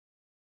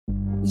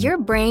Your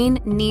brain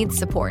needs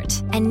support,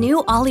 and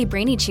new Ollie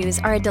Brainy Chews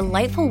are a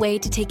delightful way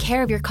to take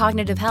care of your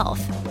cognitive health.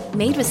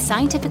 Made with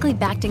scientifically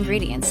backed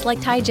ingredients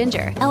like Thai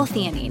ginger,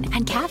 L-theanine,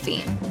 and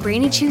caffeine,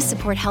 Brainy Chews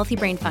support healthy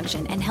brain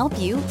function and help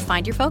you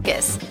find your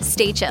focus,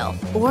 stay chill,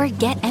 or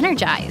get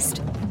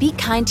energized. Be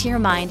kind to your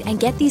mind and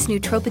get these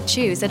nootropic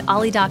chews at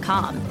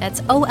ollie.com.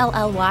 That's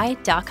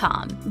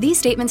OLLY.com. These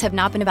statements have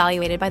not been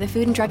evaluated by the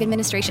Food and Drug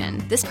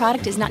Administration. This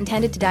product is not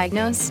intended to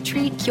diagnose,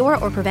 treat, cure,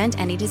 or prevent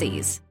any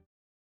disease.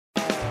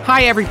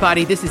 Hi,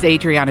 everybody. This is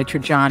Adriana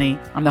Trajani.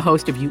 I'm the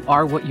host of You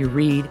Are What You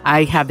Read.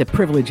 I have the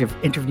privilege of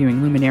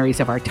interviewing luminaries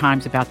of our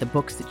times about the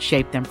books that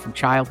shaped them from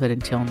childhood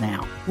until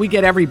now. We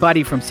get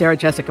everybody from Sarah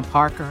Jessica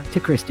Parker to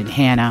Kristen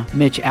Hanna,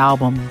 Mitch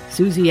Albom,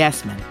 Susie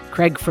Essman,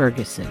 Craig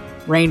Ferguson,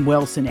 Rainn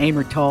Wilson,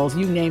 Amor Tolls,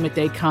 you name it,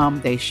 they come,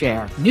 they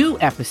share. New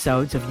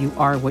episodes of You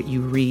Are What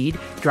You Read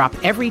drop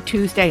every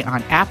Tuesday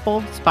on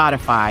Apple,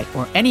 Spotify,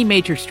 or any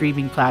major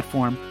streaming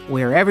platform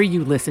wherever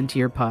you listen to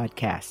your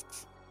podcasts.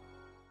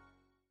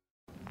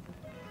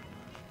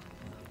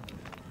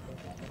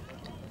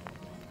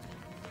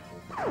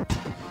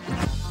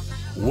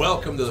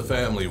 Welcome to the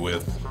family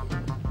with...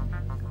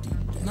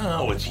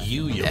 No, it's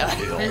you Bill.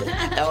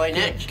 Oh, and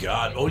Nick.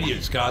 God. Oh, yeah,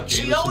 Scott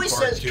Jameson. She always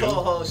says two.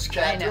 co-host,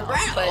 Captain.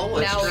 I know,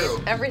 but now true.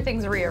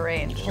 everything's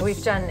rearranged.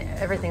 We've done,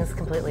 everything's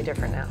completely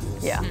different now.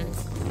 Yeah.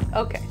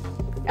 Okay.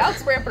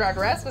 Alex Brant-Bernard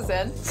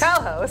Rasmussen.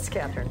 Co-host,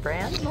 Catherine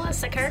Brand.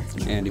 Melissa Kurtz.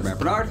 Andy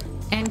Brant-Bernard.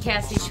 And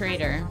Cassie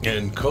Schrader.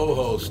 And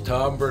co-host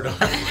Tom Bernard.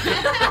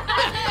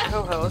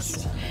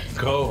 Co-host.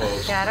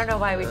 Co-host. Yeah, I don't know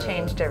why we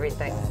changed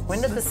everything.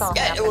 When did this all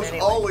happen it was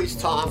anyway? always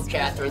Tom,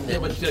 Catherine. Yeah,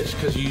 but that's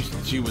because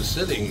she was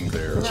sitting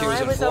there. No, She was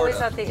I in was Florida.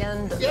 always at the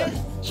end. Yeah.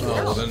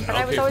 Oh, well then, but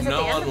I was okay, always from at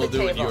the now end on of we'll the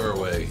do it table. your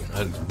way.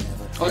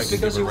 Oh, it's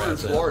because you were in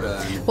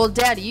Florida. Well,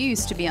 Dad, you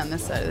used to be on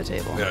this side of the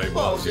table. Yeah, he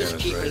Well, was, yeah, just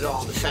that's keep right. it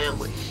all in the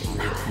family.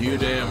 You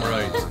damn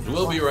right.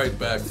 We'll be right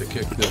back to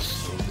kick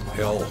this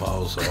hell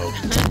house out.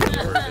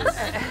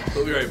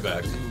 We'll be right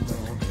back.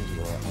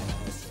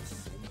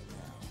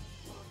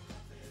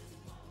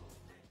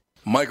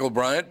 Michael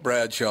Bryant,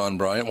 Bradshaw and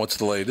Bryant, what's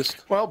the latest?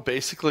 Well,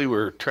 basically,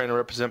 we're trying to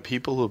represent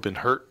people who have been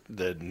hurt,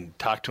 then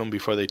talk to them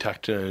before they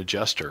talk to an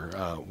adjuster.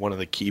 One of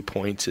the key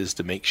points is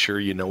to make sure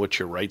you know what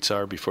your rights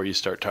are before you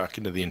start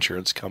talking to the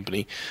insurance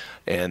company,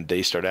 and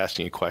they start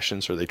asking you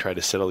questions or they try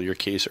to settle your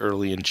case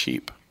early and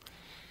cheap.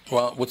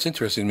 Well, what's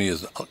interesting to me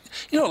is,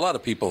 a lot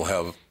of people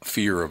have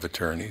fear of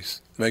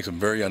attorneys. It makes them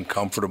very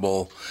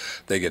uncomfortable.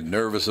 They get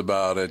nervous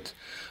about it.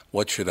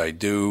 What should I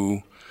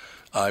do?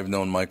 I've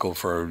known Michael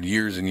for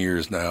years and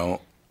years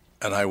now,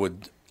 and I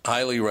would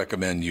highly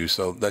recommend you.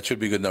 So that should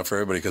be good enough for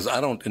everybody, because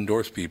I don't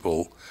endorse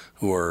people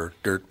who are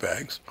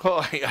dirtbags.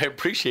 Well, I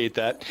appreciate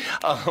that.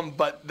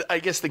 But I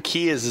guess the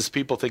key is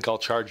people think I'll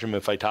charge them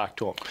if I talk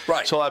to them.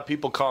 Right. So a lot of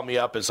people call me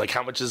up. It's like,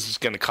 how much is this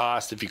going to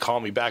cost if you call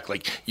me back?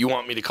 Like, you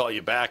want me to call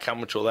you back? How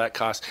much will that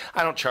cost?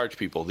 I don't charge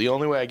people. The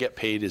only way I get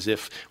paid is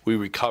if we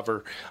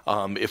recover,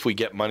 if we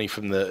get money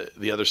from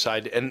the other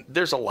side. And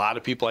there's a lot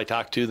of people I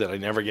talk to that I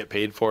never get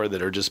paid for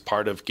that are just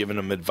part of giving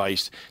them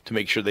advice to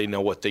make sure they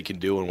know what they can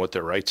do and what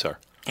their rights are.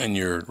 And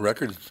your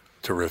record's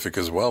terrific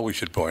as well, we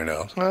should point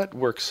out. Well, it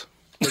works.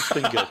 It's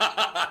been good.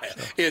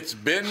 It's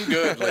been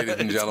good, ladies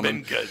and gentlemen.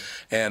 It's been good.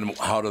 And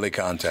how do they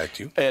contact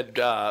you? And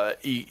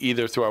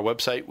either through our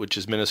website, which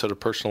is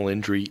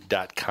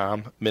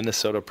minnesotapersonalinjury.com,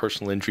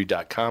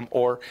 minnesotapersonalinjury.com,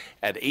 or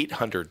at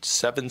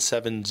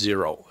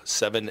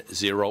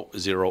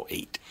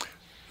 800-770-7008.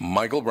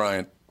 Michael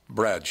Bryant,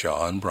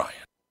 Bradshaw and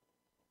Bryant.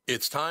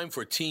 It's time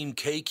for Team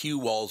KQ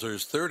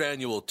Walzer's third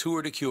annual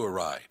Tour de Cure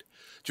ride.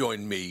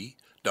 Join me,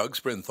 Doug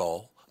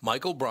Sprinthal,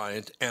 Michael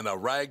Bryant, and a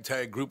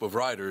ragtag group of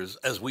riders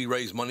as we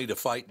raise money to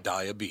fight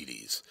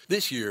diabetes.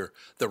 This year,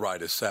 the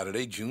ride is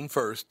Saturday, June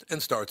 1st,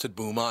 and starts at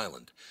Boom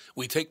Island.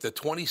 We take the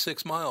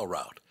 26-mile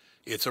route.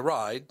 It's a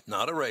ride,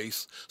 not a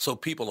race, so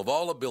people of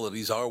all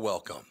abilities are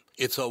welcome.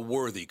 It's a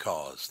worthy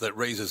cause that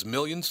raises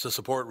millions to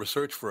support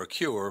research for a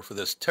cure for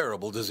this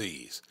terrible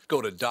disease.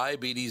 Go to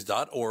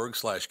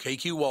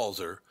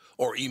diabetes.org/KQWalzer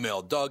or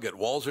email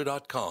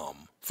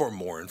doug@walzer.com for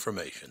more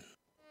information.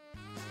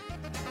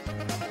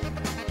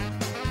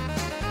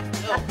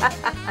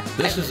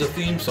 This is a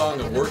theme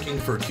song of Working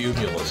for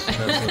Cumulus. That's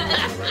what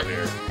it is right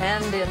here.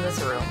 And in this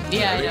room.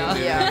 Yeah, I know.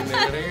 Yeah.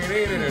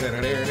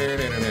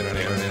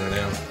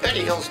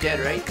 Benny Hill's dead,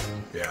 right?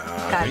 Yeah,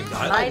 God,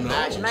 I don't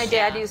know. my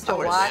dad used to I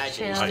would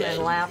watch imagine. him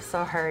and laugh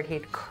so hard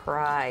he'd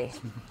cry.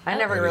 I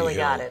never really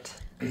got it.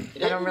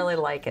 I don't really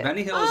like it.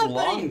 Benny Hill is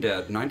long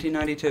dead,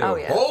 1992. Oh,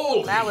 yeah.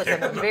 Holy that was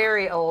a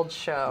very old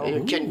show.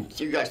 You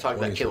guys talked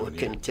about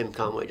 27 Tim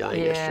Conway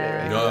dying Yeah.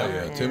 yesterday, right? Oh,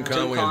 yeah. Tim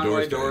Conway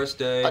and Doris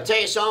Day. I'll tell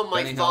you some of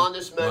my Benny Hill.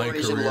 fondest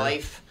memories in career.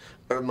 life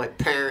are my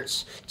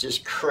parents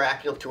just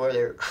cracking up to where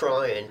they were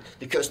crying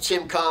because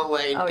Tim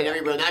Conway Oh, and yeah.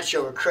 everybody on that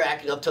show were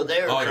cracking up till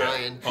they were Oh, yeah.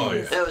 crying. Oh,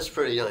 yeah. That was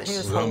pretty nice. He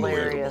was Unbelievable.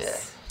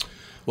 hilarious.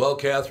 Well,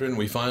 Catherine,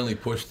 we finally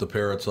pushed the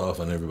parrots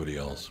off on everybody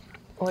else.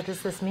 What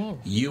does this mean?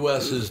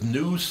 U.S.'s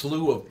new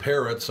slew of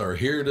parrots are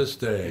here to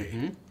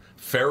stay.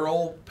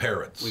 Feral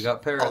parrots. We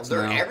got parrots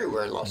they're now.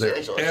 everywhere in Los They're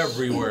Angeles.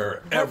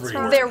 everywhere. There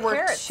were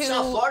Parrots. two.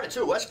 South Florida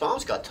too. West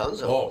Palm's got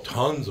tons of them. Oh,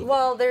 tons of them.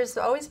 Well, there's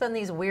always been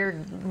these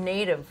weird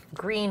native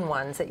green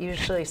ones that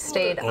usually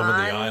stayed Over the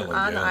island,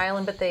 on the yeah.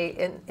 island, but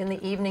they in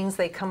the evenings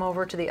they come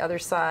over to the other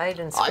side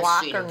and I've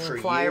squawk seen 'em and for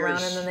fly around,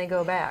 years. and then they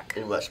go back.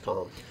 In West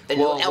Palm. And,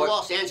 Well, and what-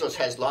 Los Angeles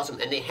has lots of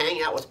them, and they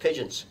hang out with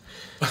pigeons.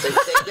 They do.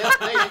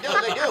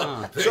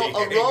 So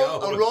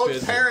a road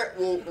pigeons. parrot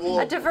will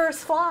A diverse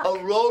flock. a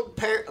road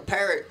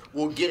parrot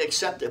will get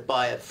accepted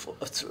by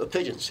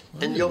pigeons,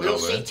 and you'll know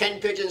see that. 10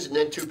 pigeons and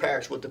then 2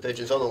 parrots with the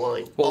pigeons on the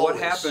line. Well, what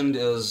Always. happened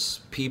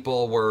is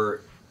people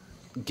were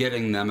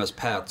getting them as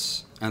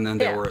pets, and then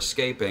they Yeah. were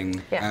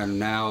escaping, Yeah. and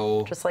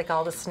now Just like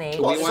all the snakes.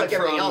 Well, we just went like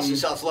everything else from- in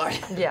South Florida.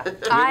 Yeah.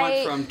 we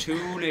went from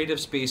 2 native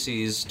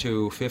species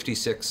to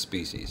 56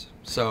 species.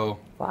 So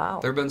Wow.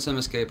 there have been some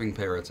escaping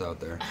parrots out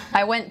there.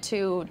 I went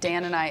to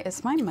Dan and I.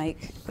 Is my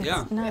mic?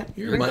 Yeah.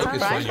 Your mic is fine.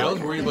 fine. You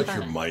don't worry about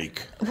your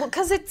mic. Well,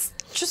 because it's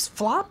just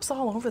flops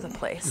all over the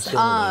place.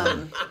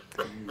 Dan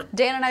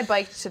and I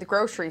biked to the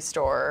grocery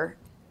store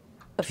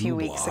a few 2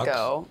 weeks blocks?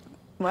 ago.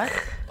 What?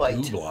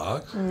 Two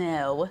blocks.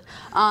 No.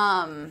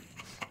 On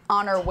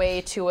our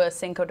way to a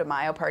Cinco de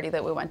Mayo party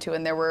that we went to,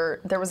 and there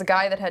was a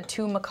guy that had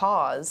 2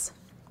 macaws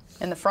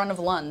in the front of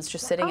Lund's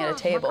just sitting at a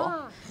table,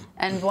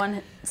 and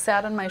one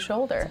sat on my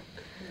shoulder.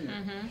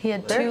 He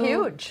had They're 2.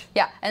 huge.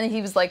 Yeah, and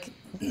he was like,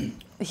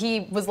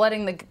 he was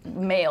letting the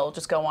male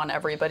just go on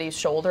everybody's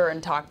shoulder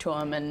and talk to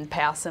him and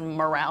pass him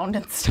around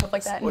and stuff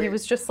like that. And he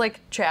was just like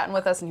chatting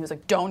with us, and he was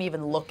like, "Don't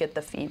even look at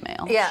the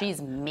female. Yeah.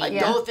 She's mean." I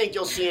don't think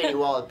you'll see any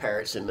wild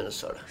parrots in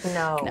Minnesota.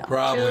 No.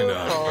 Probably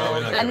not.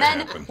 Probably not And gonna then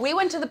happen. we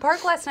went to the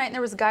park last night, and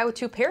there was a guy with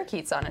 2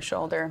 parakeets on his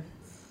shoulder.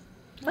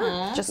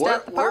 Just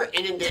at the We're park.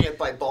 inundated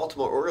by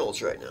Baltimore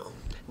Orioles right now.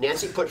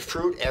 Nancy put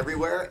fruit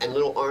everywhere and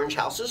little orange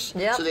houses.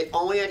 Yep. So they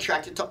only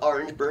attracted to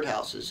orange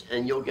birdhouses,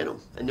 and you'll get them,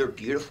 and they're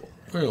beautiful.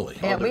 Really?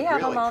 Yeah, they're we have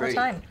really them all pretty. the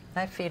time.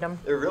 I feed them.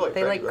 They're really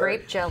They pretty, like right?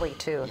 grape jelly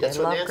too. That's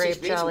they what love Nancy's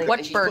grape makes jelly. them. What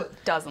And she's bird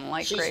put- doesn't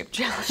like she's- grape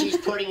jelly? She's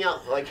putting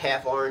out like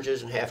half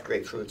oranges and half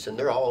grapefruits, and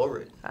they're all over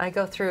it. I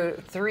go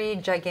through 3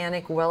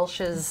 gigantic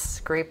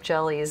Welch's grape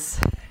jellies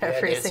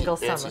every Nancy- single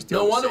Nancy's summer. No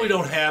doing the wonder we same.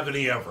 don't have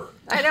any ever.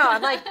 I know.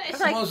 I'm like,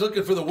 I was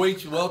looking for the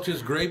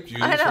Welch's grape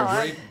juice I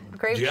know. or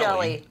Grape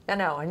jelly. I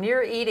know, and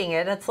you're eating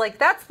it. It's like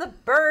that's the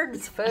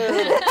bird's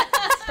food.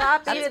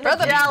 Stop eating for the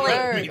the jelly.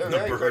 bird. Meeting the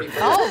Very bird. pretty bird.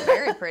 Oh,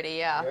 very pretty,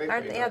 yeah.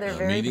 Aren't they? Yeah, they're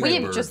very. meeting We the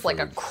have bird just like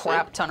a food.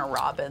 crap ton of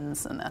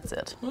robins, and that's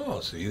it. Oh,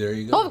 see, there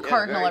you We'll go. have a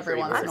cardinal very every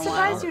pretty once bird. in I'm a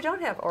while. surprised you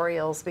don't have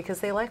Orioles because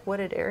they like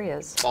wooded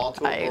areas.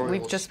 Baltimore We've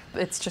Orioles.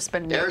 it's just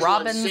been There's one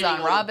robins sitting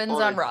on robins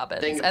on on a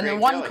robins, thing of and then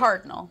grape one jelly.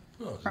 cardinal.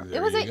 Oh, see, It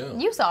there was you it. go.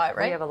 You saw it,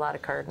 We right? have a lot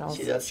of cardinals.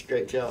 See, that's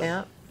grape jelly.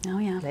 Yeah, Oh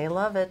yeah. they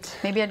love it.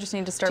 Maybe I just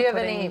need to start Do you have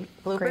putting any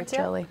grape bluebirds yet?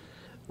 jelly.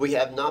 We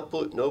have no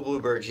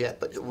bluebirds yet,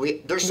 but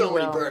there's so You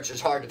many will. birds.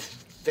 It's hard to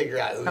figure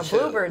out who's Now, who.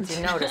 bluebirds,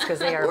 you notice because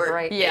they are We're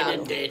bright. Yeah.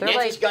 inundated. They're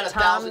Nancy's like got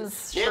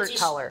Tom's shirt Nancy's,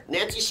 color.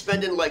 Nancy's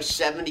spending like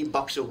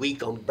 $70 a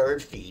week on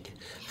bird feed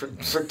for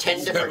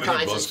 10 different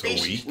kinds of $70 a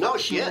species. week? No,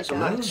 she is.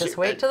 Just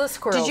wait till the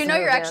squirrels. Did you know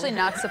move you're in. actually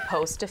not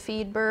supposed to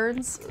feed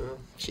birds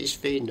She's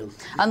feeding them.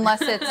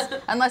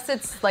 unless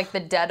it's like the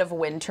dead of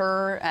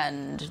winter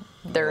and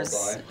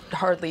there's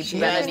hardly She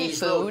been has any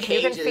these little food?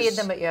 You can feed cages.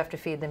 them, but you have to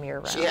feed them year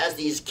round. She has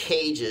these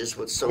cages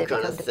with some They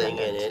kind of become thing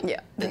in it. dependent. Yeah,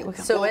 they And-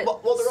 become- Suet, they're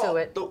all,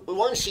 suet. the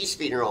ones she's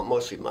feeding are all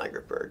mostly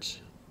migrant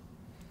birds,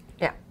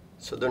 Yeah.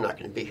 so they're not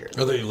going to be here.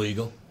 Are they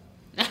legal?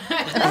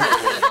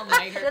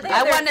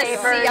 I want to see.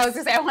 I was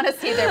gonna say I want to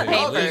see their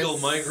papers. Legal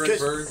migrant 'Cause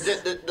birds?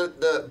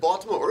 the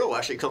Baltimore Oriole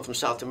actually come from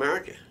South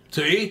America.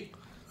 See?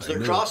 So they're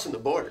knew. crossing the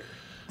border.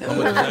 How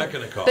much is that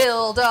going to cost?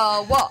 Build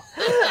a wall.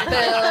 Build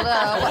a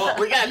wall. Oh,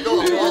 we got to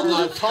build a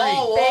wall, a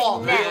tall wall.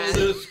 Build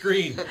a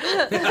screen.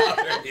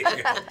 There you go.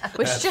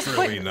 We should That's just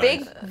really put nice.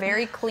 big,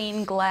 very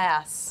clean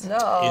glass. Indeed.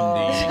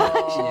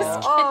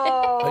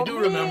 Oh, I do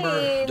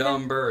remember.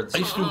 Dumb birds. I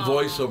used to do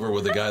voiceover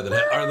with a guy that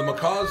are the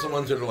macaws the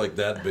ones that are like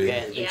that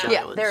big?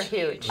 Yeah, they're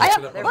huge. I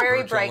have- They're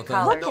very bright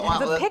colored. They'll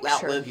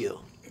outlive you.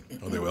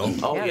 Oh, they will?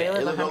 Oh, Yeah, yeah, they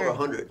they live live over 100.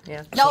 100.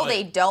 Yeah. No,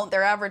 they don't.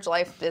 Their average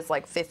life is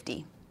like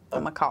 50.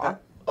 A macaw.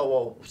 Oh,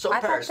 well, some I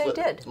thought parents they live.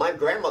 did. My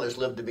grandmother's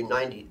lived to be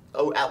 90.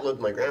 Oh, outlived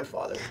my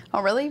grandfather.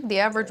 Oh, really? The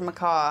average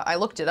macaw. I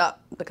looked it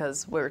up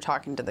because we were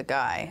talking to the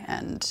guy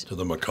and To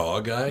the macaw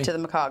guy? to the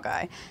macaw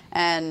guy,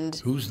 and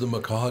Who's the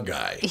macaw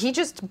guy? he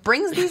just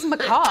brings these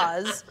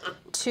macaws The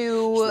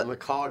to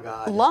macaw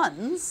guy.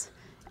 Lund's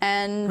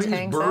and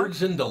Brings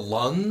birds into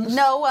Lund's?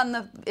 no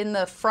in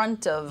the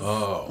front of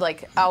Oh.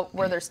 like out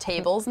where there's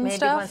tables and Maybe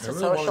stuff. wants to I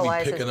really wanna be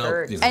socialize his picking out,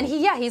 birds. you know- And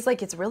he's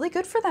like, it's really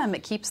good for them.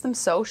 It keeps them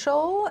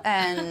social,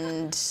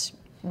 and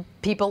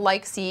people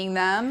like seeing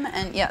them.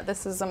 And yeah,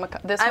 this is a macaw.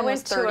 This I one went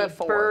was to a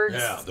 34. birds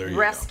Yeah, there you go.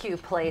 rescue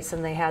place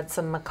and they had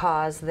some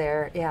macaws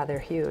there. Yeah, they're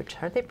huge.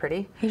 Aren't they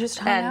pretty? He just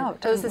hung and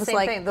out. It was It the was same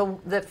like- thing.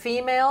 The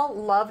female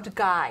loved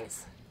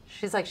guys.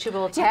 She's like, she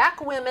will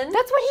attack women.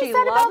 That's what he she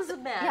said loves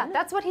about men. Yeah,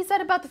 that's what he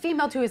said about the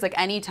female too. He's like,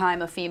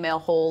 anytime a female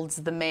holds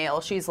the male,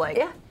 she's like,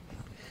 Yeah.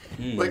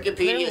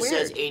 Wikipedia They're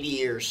says weird. 80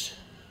 years.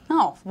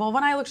 Oh, well,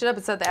 when I looked it up,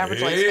 it said the average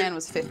lifespan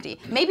was 50.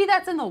 Maybe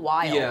that's in the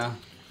wild. Yeah.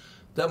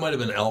 That might have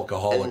been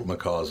alcoholic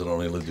macaws that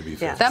only lived to be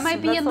 50. Yeah. That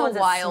might be That's in the the ones that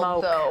wild,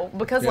 smoke. though,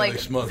 because They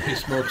smoke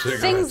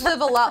cigarettes. things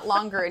live a lot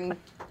longer in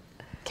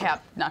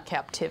not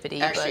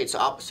captivity. Actually, but it's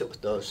opposite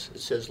with those. It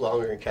says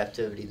longer in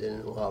captivity than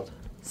in the wild.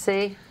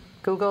 See?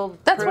 Google.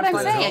 That's what I'm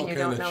proves it, saying. and you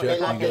don't know what They you're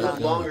live- talking They live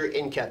about. longer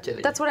in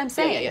captivity. That's what I'm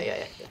saying.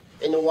 Yeah.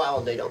 In the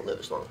wild, they don't live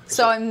as long.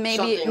 so Something will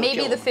maybe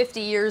kill the them.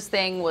 50 years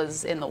thing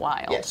was in the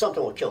wild. Yeah,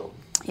 something will kill them.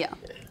 Yeah.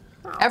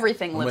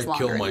 Everything I lives might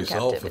longer kill in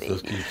myself captivity.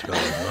 if this keeps going.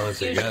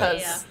 Honestly,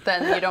 Because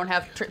then you don't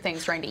have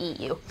things trying to eat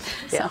you.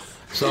 Yeah.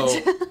 So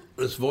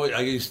this voice, I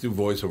used to do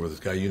voiceover with this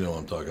guy. You know what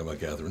I'm talking about,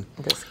 Catherine.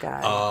 This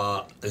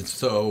guy. And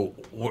so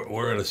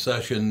we're at a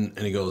session,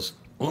 and he goes,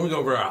 "Why don't we go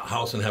over to our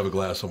house and have a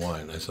glass of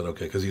wine?" I said,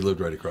 "Okay," because he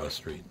lived right across the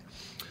street.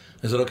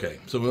 I said, "Okay."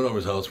 So we went over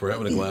to his house. We're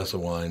having a glass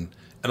of wine,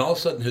 and all of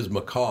a sudden, his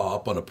macaw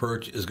up on a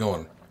perch is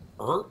going,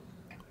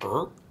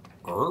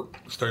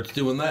 starts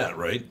doing that,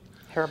 right?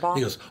 Hairball?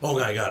 He goes, oh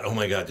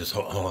my God, just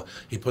hold on.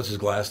 He puts his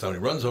glass down. He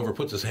runs over,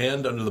 puts his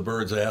hand under the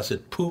bird's ass.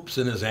 It poops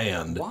in his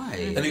hand.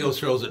 Why? And he goes,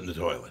 throws it in the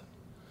toilet.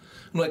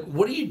 I'm like,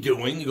 what are you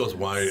doing? He goes,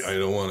 why? I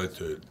don't want it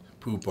to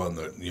poop on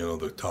the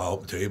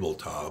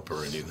tabletop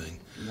or anything.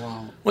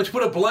 Wow. Why don't you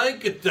put a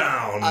blanket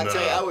down? I'll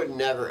tell you, I would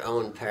never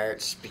own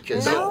parrots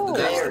because No.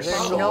 they are They're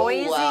so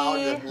noisy.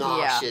 loud,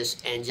 obnoxious,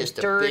 and just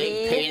a Dirty.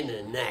 big pain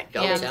in the neck.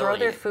 And I'm throw telling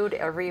their you. food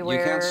everywhere.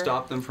 You can't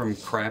stop them from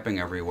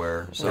crapping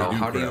everywhere. So They do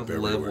how do you crap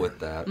live everywhere. with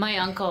that? My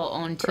uncle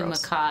owned two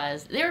Gross.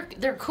 macaws.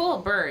 They're cool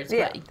birds,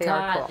 Yeah, but they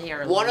are God, cool. they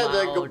are One of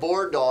the loud.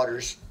 Gabor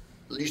daughters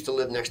used to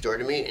live next door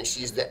to me, and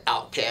she's the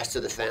outcast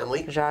of the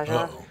family. Jaja.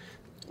 Uh-oh.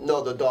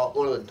 No,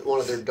 one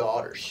of their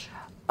daughters.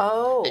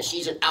 Oh. And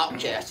she's an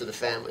outcast of the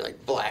family,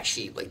 like black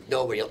sheep, like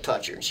nobody will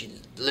touch her. And she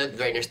lived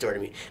right next door to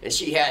me. And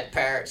she had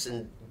parrots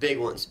and big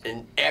ones.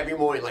 And every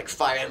morning, like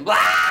 5 a.m., blah,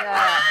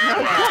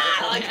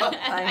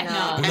 I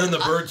know. And then the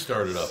bird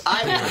started up.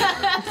 I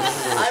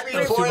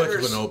That's too much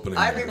of an opening.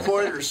 I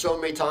reported her so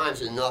many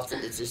times and nothing.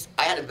 It's just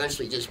I had to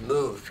eventually just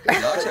move because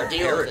I Dogs couldn't had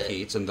deal with it.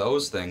 parakeets, and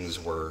those things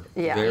were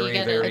Yeah. very, You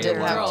gotta- very I did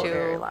have loud. to.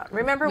 Very loud.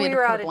 Remember We we had to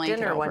were put a out at blanket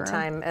dinner one over.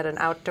 time at an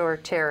outdoor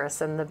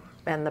terrace, and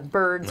the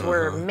birds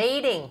were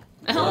mating.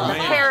 Man.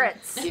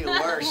 Parrots. It's even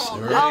worse.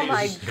 Oh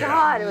my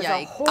God! It was a Yikes.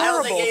 I don't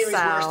horrible think anything's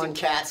worse than sound.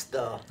 cats,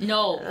 though.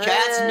 No.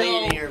 Cats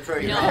mating are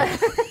pretty rough.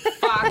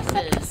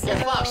 Foxes.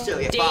 Yeah, fox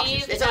too. Yeah, foxes.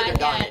 Dave It's and like I a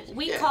dog. had,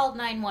 we Yeah. called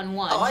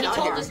 911. Oh, I he know,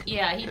 told I us, heard.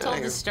 yeah, he Yeah, I told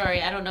heard. the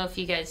story. I don't know if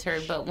you guys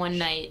heard, but one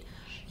night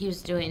he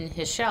was doing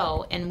his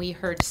show and we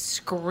heard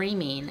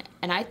screaming,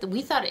 and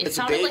we thought it It's a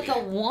sounded like baby.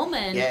 a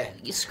woman Yeah.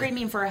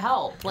 screaming for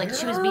help, like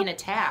she was being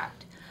attacked.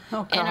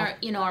 Oh, And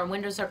God. our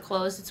windows are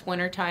closed. It's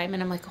wintertime,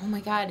 and I'm like, oh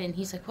my God. And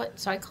he's like, what?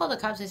 So I called the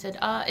cops. I said,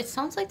 it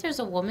sounds like there's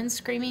a woman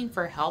screaming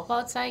for help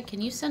outside. Can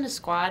you send a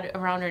squad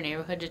around our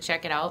neighborhood to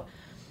check it out?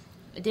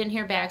 I didn't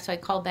hear back, so I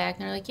called back,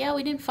 and they're like, yeah,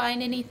 we didn't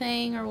find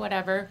anything or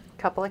whatever.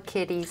 Couple of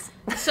kitties.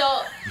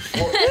 So,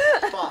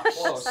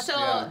 Fox. so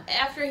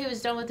after he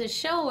was done with his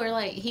show,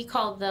 he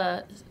called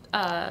the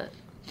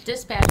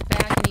dispatch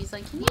back, and he's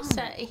like, can you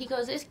send? He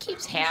goes, it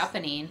keeps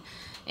happening,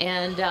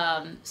 and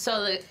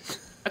so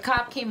a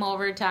cop came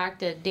over, talked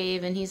to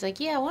Dave, and he's like,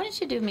 yeah, why don't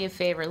you do me a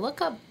favor,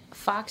 look up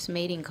fox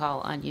mating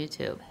call on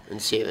YouTube,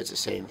 And see if it's the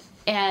same.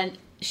 and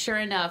sure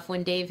enough,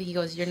 when Dave, he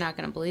goes, you're not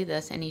going to believe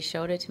this, and he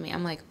showed it to me.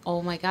 I'm like,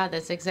 oh my God,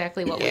 that's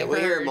exactly what Yeah, we we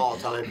heard. hear them all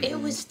the time. It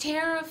was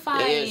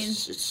terrifying. It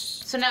is. It's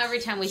So now every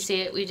time we see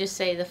it, we just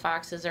say the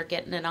foxes are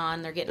getting it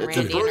on. They're getting a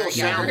randy in our brutal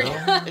sound.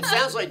 yard. It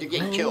sounds like they're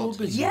getting killed.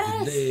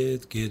 Yes.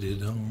 Let's get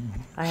it on.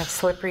 I have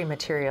slippery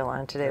material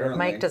on today that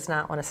Mike does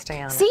not want to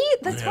stay on. See,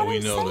 that's Yeah, what we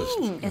I'm noticed.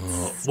 saying.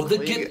 It's Well,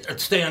 then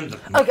stand.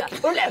 okay.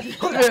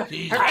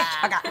 Jesus.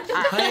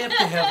 I have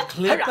to have a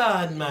clip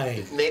on,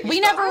 mate. Maybe We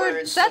stop never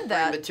wearing said slippery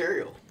that.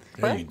 material.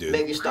 Yeah, you do.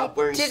 Maybe stop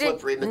wearing Did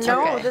slippery it?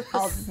 material. No,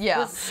 this Yeah.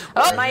 was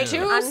Mike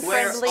Wear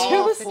unfriendly.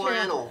 all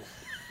flannel.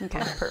 Okay,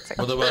 perfect.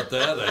 What about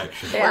that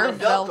action? Wear a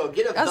Velcro.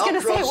 Get a I was gonna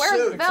Velcro say, wear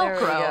suit. There we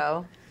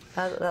Velcro.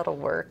 go. That'll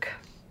work.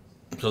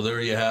 So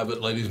there you have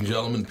it, ladies and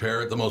gentlemen.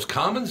 Parrot. The most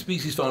common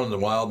species found in the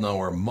wild now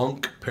are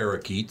monk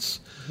parakeets,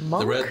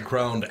 the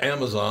red-crowned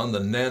Amazon, the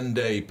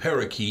Nande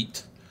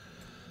parakeet.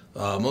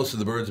 Most of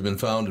the birds have been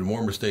found in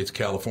warmer states,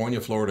 California,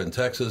 Florida, and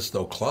Texas,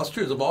 though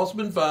clusters have also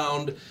been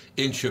found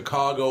in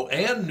Chicago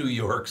and New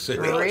York City.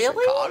 Really?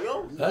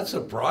 Chicago? That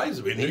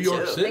surprised me. New Me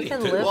York too. City, They can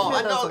too. live Well, I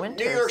through those know New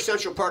winters. York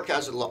Central Park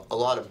has a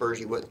lot of birds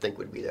you wouldn't think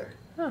would be there.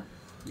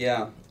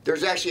 Yeah.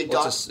 There's actually a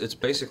Well, doc. it's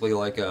basically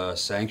like a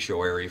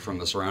sanctuary from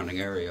the surrounding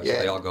area, so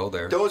they all go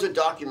there. There was a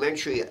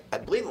documentary, I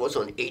believe it was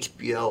on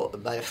HBO,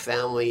 about a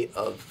family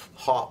of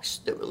hawks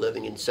that were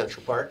living in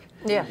Central Park.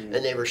 Yeah. And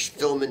they were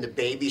filming the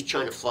babies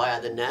trying to fly out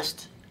of the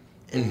nest,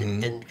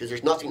 and because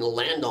there's nothing to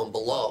land on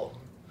below.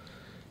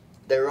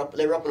 They were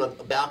up on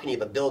a balcony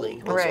of a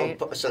building on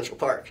Right. Central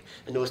Park,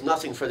 and there was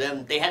nothing for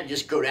them. They had to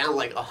just go down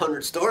like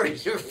 100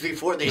 stories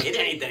before they hit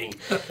anything.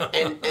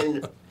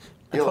 And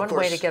you know, One of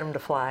course, way to get them to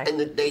fly. And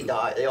they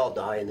die. They all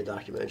die in the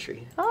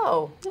documentary.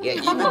 Oh.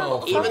 Yeah, Well,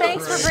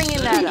 thanks for bringing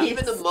that up.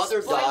 Even the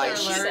mother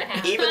dies. alert.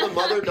 Even the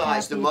mother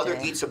dies. The mother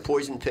eats a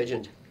poisoned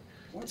pigeon.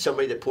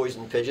 somebody that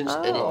poisoned pigeons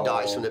and it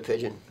dies from the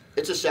pigeon.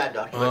 It's a sad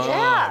documentary.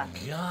 Yeah.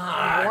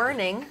 God.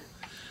 Warning.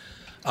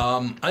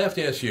 I have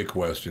to ask you a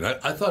question.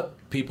 I thought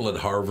people at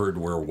Harvard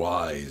were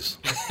wise.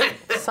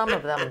 Some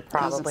of them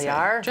probably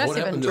are. What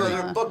happened to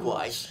They're book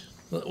wise.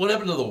 What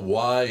happened to the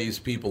wise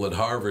people at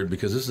Harvard?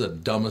 Because this is the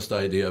dumbest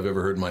idea I've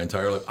ever heard in my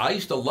entire life. I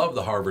used to love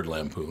the Harvard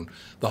Lampoon.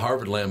 The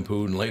Harvard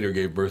Lampoon later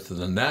gave birth to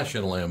the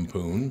National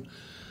Lampoon.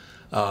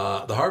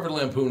 The Harvard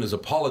Lampoon is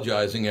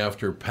apologizing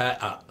after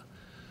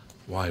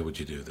why would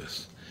you do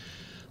this?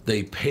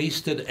 They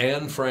pasted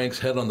Anne Frank's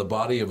head on the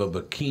body of a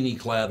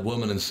bikini-clad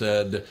woman and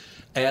said,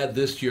 "Add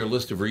this to your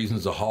list of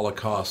reasons the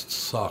Holocaust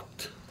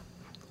sucked."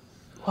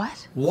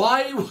 What?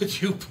 Why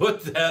would you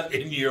put that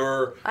in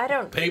your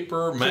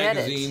paper,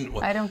 magazine?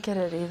 I don't get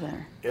it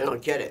either. I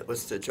don't get it.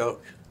 What's the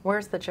joke?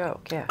 Where's the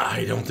joke? Yeah.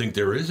 I don't think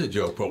there is a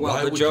joke, but Well,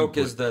 why the would joke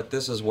you is that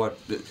this is what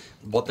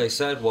they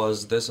said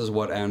was this is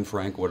what Anne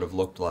Frank would have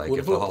looked like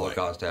if the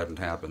Holocaust hadn't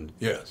happened.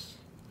 Yes.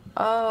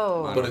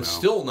 Oh. But it's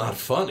still not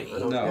funny.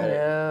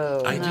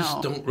 No. I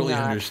just don't really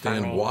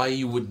understand why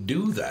you would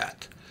do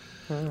that.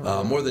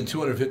 More than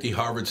 250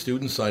 Harvard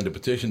students signed a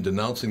petition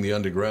denouncing the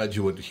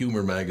undergraduate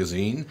humor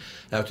magazine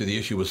after the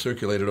issue was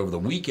circulated over the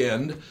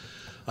weekend.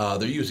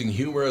 They're using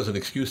humor as an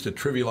excuse to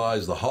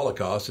trivialize the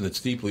Holocaust, and it's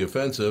deeply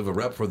offensive. A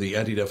rep for the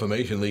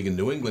Anti-Defamation League in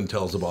New England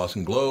tells the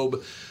Boston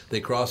Globe they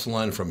cross the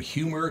line from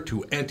humor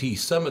to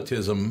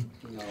anti-Semitism.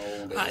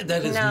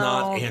 That is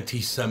not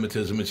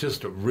anti-Semitism. It's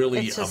just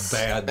really a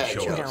bad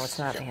choice. No, it's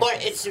not.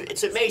 But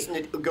it's amazing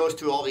that it goes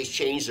through all these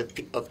changes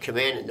of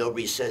command and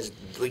nobody says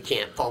we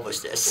can't publish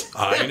this.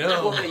 I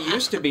know. Well, they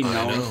used to be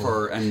known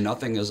for and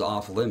nothing is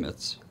off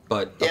limits.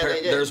 But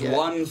there's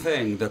one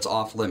thing that's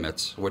off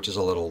limits, which is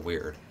a little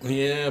weird.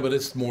 Yeah, but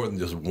it's more than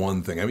just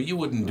one thing. I mean, you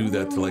wouldn't do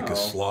that to like a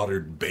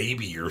slaughtered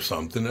baby or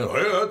something.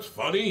 Hey, that's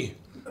funny.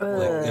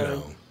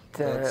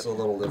 That's a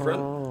little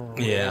different.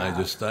 Yeah, I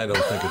just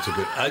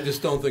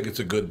don't think it's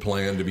a good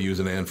plan to be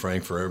using Anne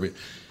Frank for every.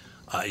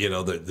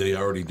 They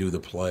already do the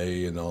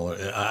play and all.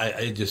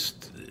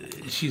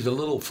 She's a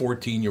little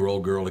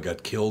 14-year-old girl that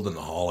got killed in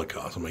the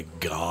Holocaust. Oh my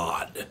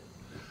God.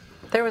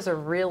 There was a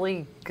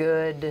really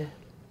good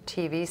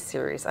TV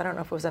series. I don't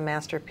know if it was a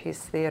Masterpiece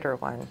Theater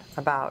one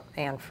about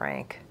Anne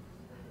Frank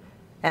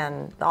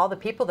and all the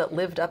people that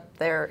lived up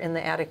there in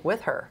the attic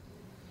with her.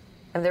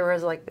 And there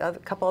was like a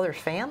couple other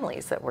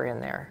families that were in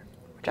there,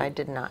 which I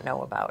did not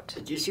know about.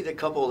 Did you see the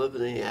couple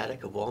living in the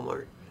attic of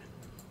Walmart?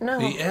 No.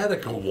 The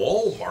attic of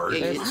Walmart? Yeah,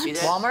 you didn't see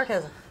that?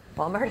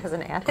 Walmart has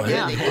an attic?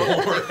 Yeah, they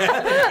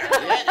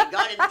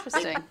got it.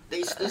 Interesting.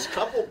 This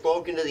couple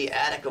broke into the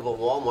attic of a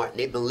Walmart, and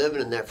they've been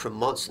living in there for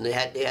months. And they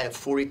had a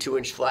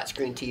 42-inch flat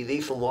screen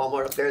TV from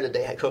Walmart up there that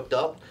they had hooked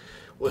up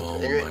with.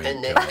 And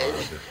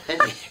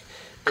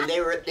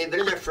they've been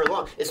in there for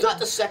long. It's not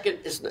the second.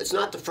 It's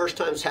not the first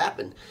time it's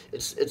happened.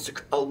 It's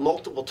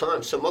multiple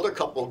times. Some other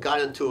couple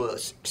got into a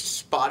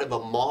spot of a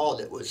mall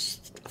that was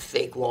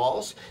fake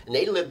walls, and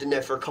they lived in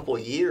there for a couple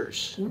of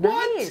years.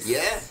 Nice.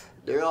 Yeah.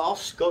 They're all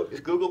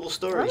Googleable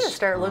stories. I'm going to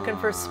start looking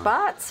for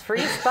spots,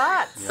 free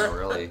spots. Yeah,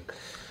 really.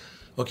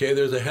 Okay,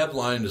 there's a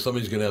headline.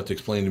 Somebody's going to have to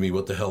explain to me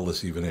what the hell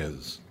this even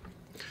is.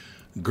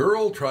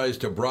 Girl tries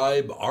to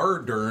bribe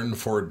Ardern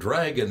for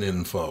dragon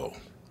info.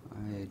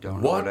 I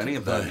don't know what any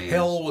of that means. What the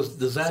hell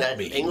does that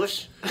mean?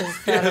 English?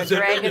 Is that a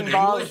Dragon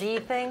Ball Z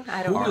thing?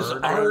 I don't know. Who is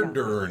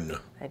Ardern?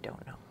 I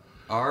don't know.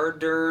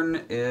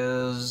 Ardern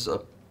is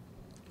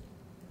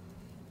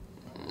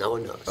no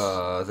one knows.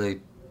 The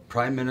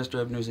Prime Minister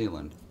of New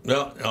Zealand.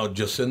 No,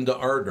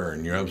 Jacinda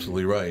Ardern. You're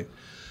absolutely right.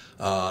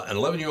 An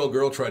 11-year-old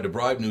girl tried to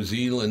bribe New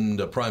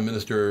Zealand Prime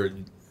Minister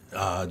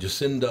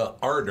Jacinda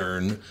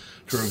Ardern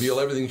to reveal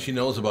everything she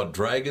knows about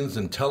dragons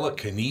and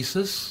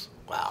telekinesis.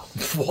 Wow.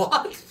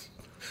 What?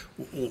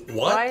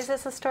 What? Why is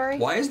this a story?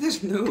 Why is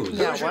this news?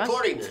 Who's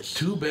reporting this?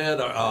 Too bad.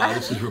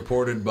 This is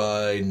reported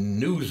by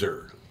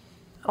Newser.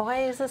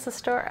 Why is this a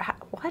story?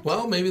 What?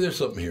 Well, maybe there's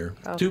something here.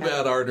 Okay. Too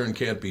bad Ardern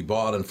can't be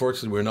bought.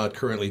 Unfortunately, we're not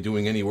currently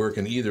doing any work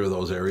in either of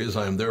those areas.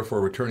 I am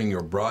therefore returning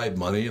your bribe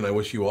money, and I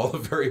wish you all the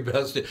very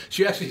best.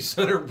 She actually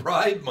sent her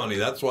bribe money.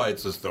 That's why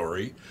it's a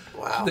story.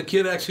 Wow. The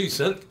kid actually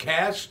sent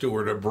cash to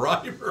her to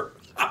bribe her.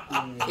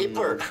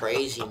 People are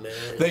crazy, man.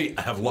 They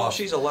have lost.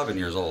 She's 11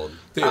 years old.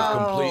 They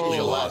have completely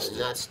 11, lost.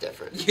 That's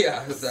different.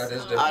 Yeah, that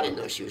is different. I didn't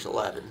know she was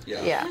 11.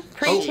 Yeah.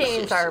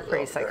 Preteens are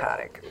pretty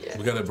psychotic. Yeah.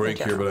 We got a break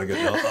here, but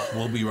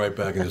we'll be right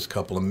back in just a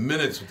couple of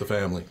minutes with the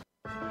family.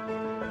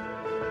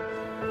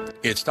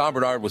 It's Tom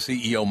Bernard with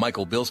CEO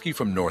Michael Bilski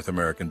from North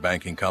American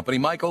Banking Company.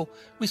 Michael,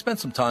 we spent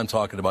some time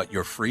talking about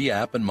your free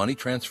app and money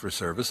transfer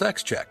service,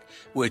 XCheck,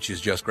 which is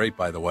just great,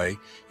 by the way.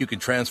 You can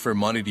transfer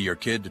money to your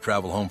kid to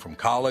travel home from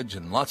college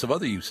and lots of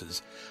other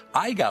uses.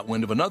 I got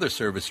wind of another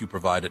service you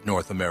provide at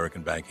North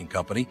American Banking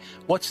Company.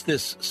 What's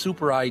this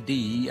Super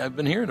ID I've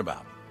been hearing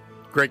about?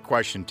 Great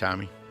question,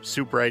 Tommy.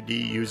 Super ID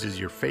uses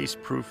your face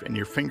proof and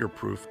your finger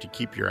proof to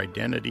keep your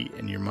identity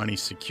and your money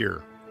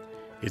secure.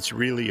 It's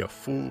really a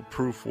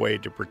foolproof way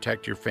to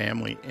protect your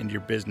family and your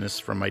business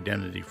from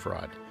identity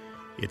fraud.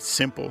 It's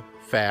simple,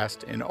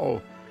 fast, and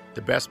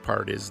The best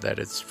part is that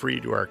it's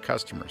free to our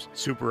customers.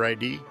 Super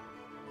ID,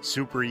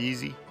 super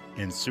easy,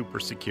 and super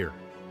secure.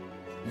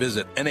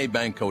 Visit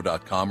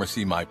nabankco.com or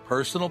see my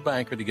personal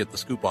banker to get the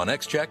scoop on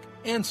XCheck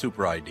and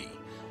Super ID.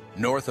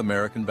 North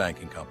American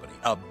Banking Company,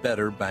 a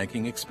better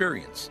banking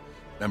experience.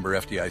 Member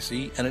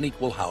FDIC and an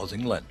equal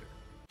housing lender.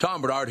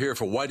 Tom Bernard here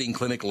for Whiting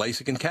Clinic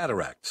LASIK and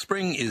Cataract.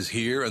 Spring is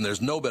here, and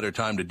there's no better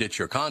time to ditch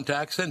your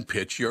contacts and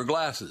pitch your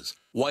glasses.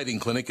 Whiting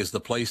Clinic is the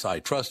place I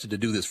trusted to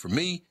do this for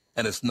me,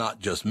 and it's not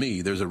just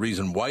me. There's a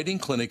reason Whiting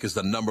Clinic is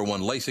the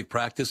 #1 LASIK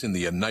practice in the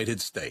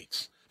United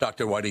States.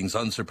 Dr. Whiting's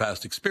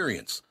unsurpassed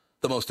experience,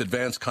 the most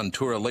advanced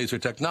Contura laser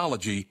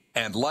technology,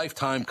 and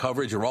lifetime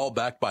coverage are all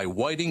backed by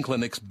Whiting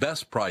Clinic's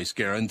best price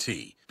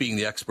guarantee. Being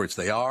the experts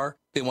they are,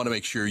 they want to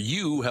make sure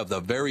you have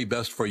the very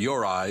best for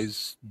your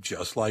eyes,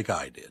 just like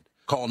I did.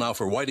 Call now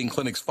for Whiting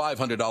Clinic's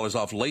 $500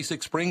 off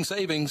LASIK spring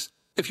savings.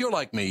 If you're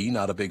like me,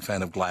 not a big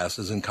fan of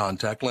glasses and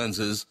contact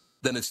lenses,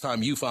 then it's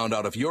time you found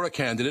out if you're a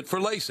candidate for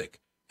LASIK.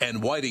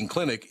 And Whiting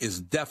Clinic is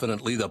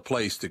definitely the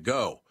place to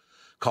go.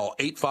 Call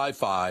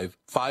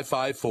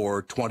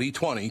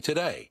 855-554-2020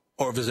 today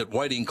or visit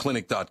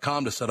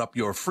whitingclinic.com to set up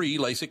your free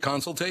LASIK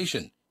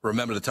consultation.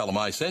 Remember to tell them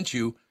I sent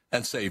you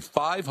and save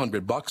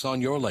 $500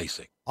 on your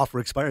LASIK. Offer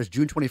expires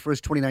June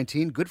 21st,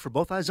 2019. Good for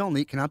both eyes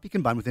only. Cannot be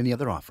combined with any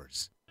other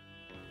offers.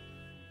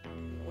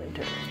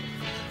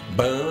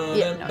 Boom,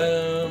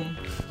 boom.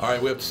 All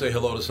right, we have to say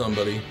hello to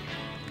somebody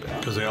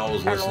because they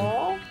always listen.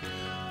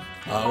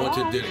 I went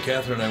to dinner.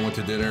 Catherine and I went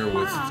to dinner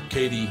with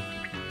Katie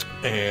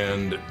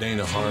and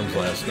Dana Harms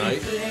last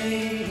night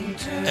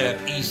at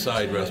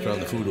Eastside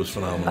Restaurant. The food was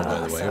phenomenal,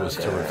 by the way. It was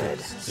terrific.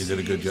 They did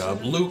a good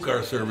job. Luke,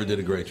 our server, did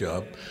a great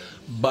job.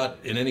 But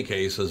in any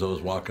case, as I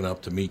was walking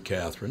up to meet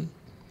Catherine,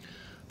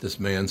 this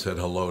man said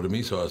hello to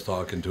me, so I was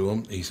talking to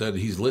him. He said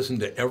he's listened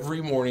to every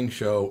morning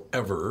show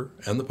ever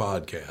and the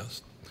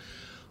podcast.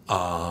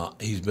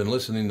 He's been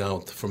listening now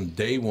from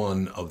day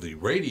one of the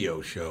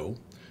radio show,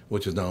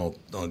 which is now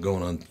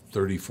going on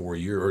 34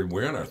 years, or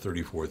we're in our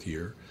 34th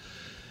year.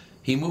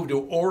 He moved to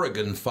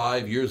Oregon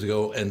 5 years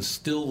ago and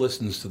still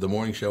listens to the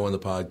morning show and the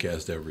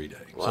podcast every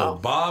day. Wow. So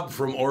Bob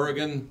from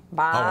Oregon,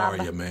 Bob, how are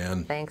you,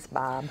 man? Thanks,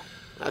 Bob.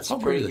 That's a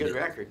pretty good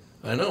record.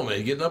 I know,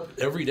 man. Getting up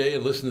every day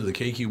and listening to the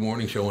KQ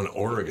Morning Show in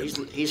Oregon.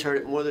 He's heard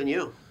it more than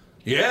you.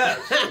 Yes.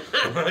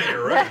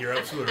 You're right. You're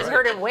absolutely right. He's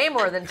heard it way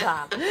more than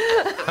Tom.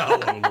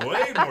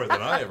 Way more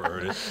than I ever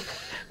heard it.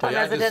 Tom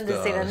has a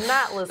tendency to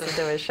not listen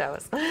to his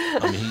shows.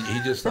 I mean,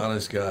 he just,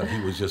 honest God, he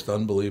was just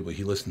unbelievable.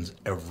 He listens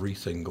every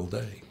single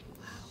day.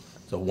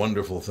 It's a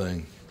wonderful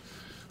thing.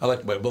 I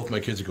like both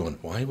my kids are going,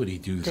 why would he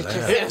do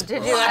that?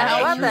 Did you?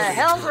 What the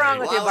hell's wrong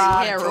with you, Bob?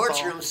 Why would he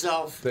torture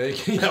himself?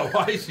 Thank you. Yeah,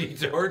 why is he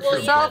torturing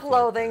himself?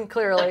 Self-loathing,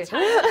 clearly. What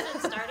time does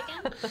it start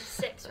again?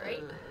 6,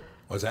 right?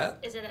 What's that?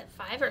 Is it at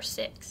 5 or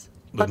 6?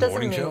 The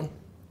morning show?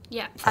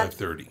 Yeah.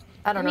 5:30.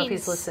 I don't know if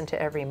he's listened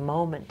to every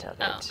moment of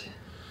it.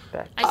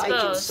 But I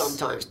can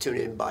sometimes tune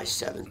in by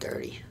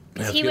 7:30.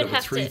 He would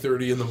have to get up at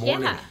 3:30 in the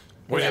morning. Yeah.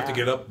 Well, you have to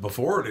get up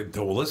before it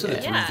to listen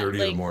at 3:30 in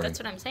the morning. That's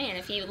what I'm saying.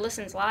 If he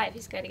listens live,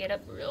 he's got to get up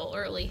real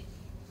early.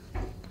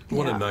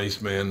 What a nice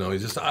man, though.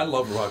 I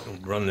love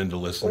running into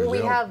listeners. We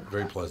have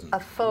very pleasant. a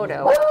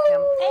photo of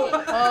him.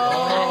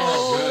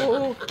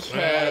 Oh, good.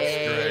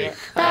 Okay.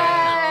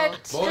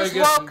 That's great.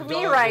 Just woke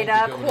me right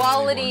up.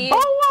 Quality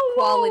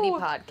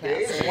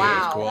podcast.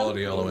 Wow.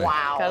 Quality all the way.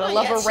 Wow. Gotta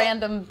love a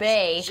random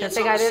bay. Good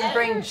thing I didn't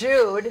bring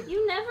Jude.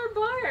 You never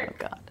bark. Oh,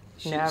 God.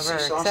 Never.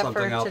 She saw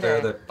something out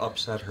there that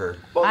upset her.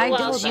 I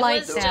don't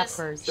like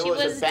zappers. She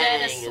was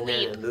dead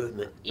asleep.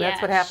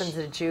 That's what happens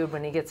to Jude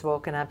when he gets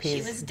woken up.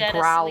 He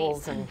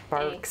growls and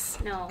barks.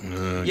 No.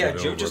 Yeah,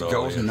 Jude just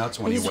goes nuts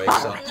when he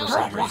wakes up for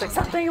some reason. Like,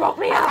 something woke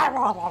me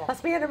up.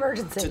 Must be an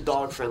emergency. It's a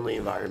dog-friendly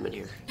environment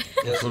here.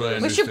 That's what I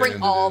understand. We should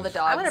bring all the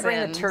dogs. I'm going to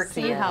bring the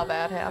turkey. See how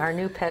that happens. Our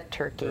new pet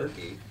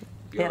turkey.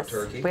 Yes,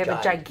 turkey? we have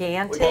a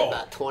gigantic We got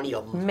about 20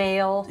 of them.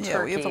 male turkey.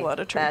 Yeah, we have a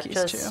lot of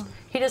turkeys too.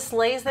 He just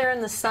lays there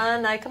in the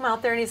sun. I come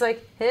out there and he's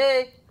like,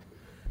 hey.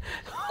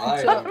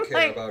 I don't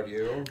care about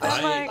you.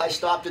 I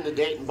stopped in the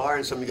Dayton bar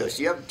and somebody goes,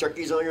 do you have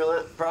turkeys on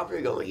your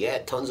property? Going, yeah,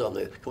 tons of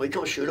them. Can we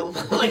come shoot them?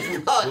 I'm like,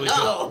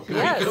 no.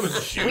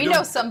 Yes. We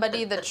know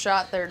somebody that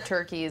shot their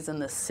turkeys in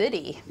the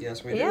city.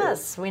 Yes, we do.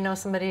 Yes, we know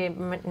somebody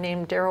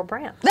named Daryl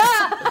Brandt.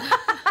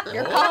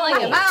 You're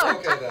calling him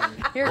out. Okay, then.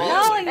 You're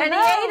calling him out. And he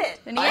ate it.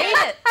 And he ate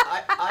it.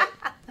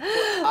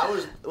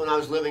 When I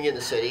was living in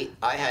the city,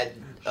 I had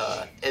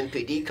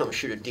MPD come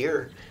shoot a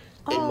deer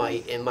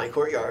in my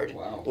courtyard,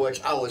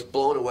 which I was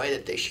blown away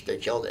that they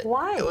killed it.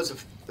 Why? It was a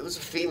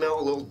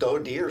female little doe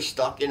deer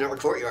stuck in our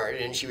courtyard,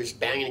 and she was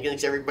banging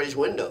against everybody's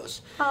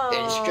windows,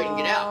 and she couldn't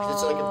get out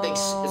because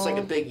it's like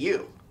a big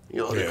U.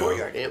 The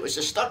courtyard, and it was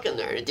just stuck in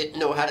there, and it didn't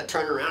know how to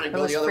turn around and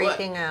go the other way. It was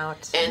freaking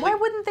out. And why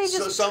wouldn't they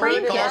just somebody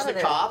turn it calls out of the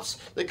there? cops.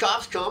 The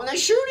cops come and they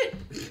shoot it.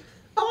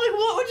 I'm like,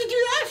 what would you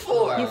do that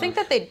for? You think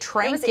that they'd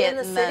trank it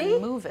and then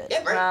move it?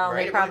 Yeah, Well,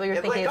 right they probably were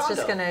at my thinking it's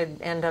just condo. going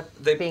to end up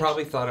They being...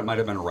 probably thought it might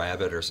have been a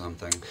rabbit or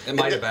something. It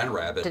might have been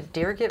rabbit. Did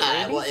deer get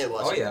rabies? Well, it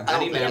wasn't. Oh yeah, I don't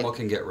any think mammal it-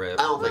 can get I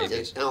don't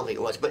rabies. think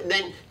it was. But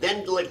then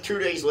like 2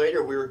 days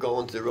later, we were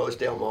going to the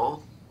Rosedale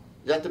Mall.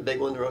 Is that the big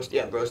one?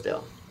 Rosedale. The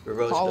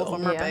Roseville. All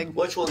of them are big.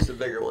 Which one's the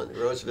bigger one, the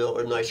Roseville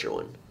or the nicer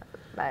one?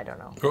 I don't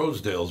know.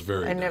 Rosedale's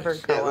very I never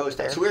nice. go Yeah, up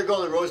Rosedale. there. So we were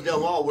going to Rosedale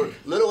Mall. We're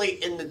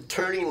literally in the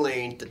turning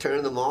lane to turn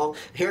in the mall.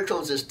 Here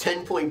comes this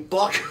 10-point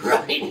buck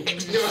right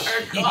next to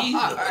our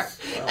car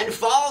and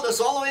followed us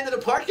all the way into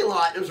the parking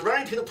lot. It was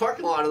running through the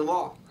parking lot of the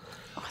mall.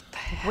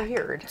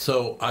 Weird.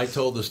 So I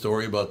told the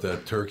story about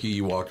that turkey.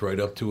 You walked right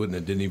up to it and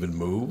it didn't even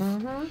move.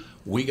 Mm-hmm.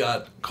 We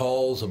got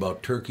calls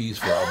about turkeys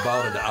for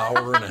about an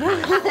hour and a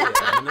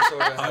half.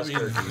 Minnesota I has mean,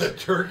 turkeys. the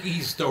turkey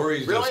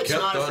stories Really? just It's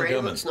kept not on afraid of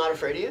coming. It's not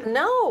afraid of you?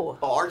 No.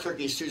 Oh, our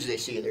turkeys, as soon as they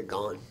see you, they're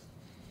gone.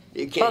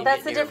 You can't Well, that's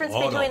get the near difference Oh,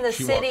 no, between the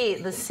she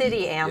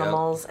city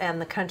animals and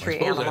the country I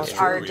suppose animals that's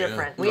are true, yeah.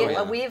 different. Oh,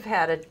 yeah. We've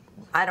had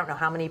I don't know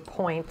how many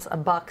points a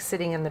buck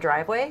sitting in the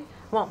driveway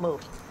won't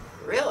move.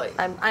 Really?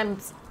 I'm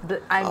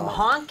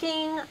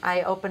honking.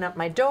 I open up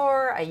my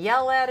door. I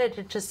yell at it.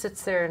 It just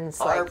sits there and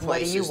it's Our like, what do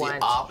place you is want?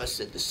 the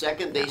opposite. The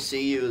second they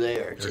see you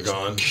there, They're just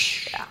gone.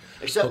 Yeah.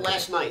 Except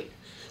last night.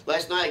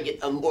 Last night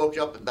I woke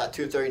up at about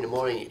 2:30 in the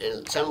morning and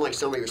it sounded like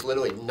somebody was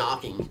literally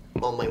knocking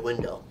on my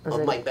window,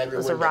 on my bedroom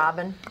Was it window.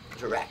 robin? It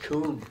was a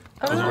raccoon.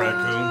 It was a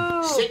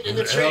raccoon. Sitting in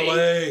the tree.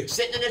 LA.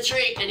 Sitting in the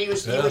tree, and he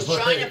was LA,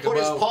 trying to put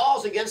his come out.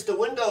 paws against the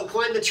window and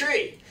climb the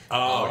tree.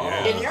 Oh,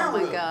 yeah. In your Oh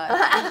my room.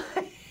 god.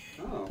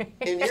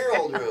 In your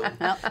old room.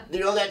 You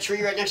know that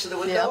tree right next to the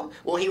window? Yep.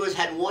 Well, he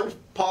had one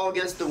paw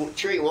against the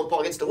tree, one paw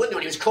against the window,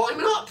 and he was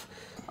climbing up.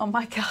 Oh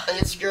my god. And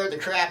it scared the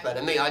crap out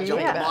of me. I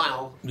jumped a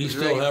mile. Do you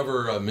still have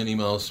her Minnie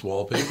Mouse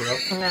wallpaper up?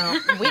 No.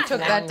 We took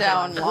that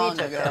down long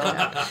took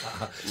ago.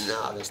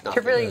 No, there's not.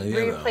 To really Yeah,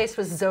 you know. replace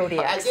with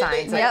zodiac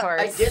signs, Yep. of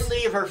course. I did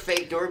leave her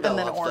fake doorbell And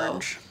then up,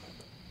 orange.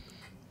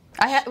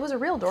 It was a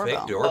real doorbell.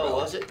 Fake doorbell. Oh,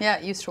 was it? Yeah,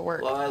 it used to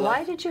work. Well, I Why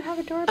left. did you have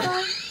a doorbell?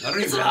 I don't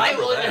even I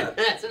remember wouldn't. that.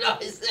 That's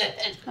what I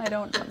said. I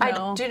don't know. I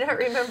do not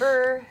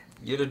remember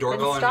You had a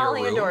doorbell in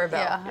installing your a room? doorbell.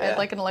 Yeah, I had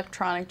like an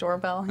electronic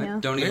doorbell. I Yeah.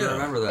 don't even Yeah.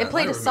 remember that. It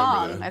played I a remember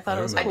song. that. I thought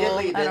it was I I cool. did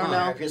leave I it don't on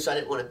there know. because I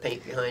didn't want to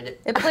paint behind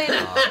it. It played. It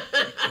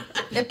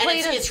And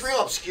played it's a.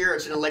 real obscure.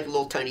 It's in like a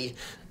little tiny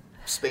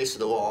space of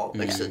the wall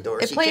next to the door.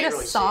 It so you played can't a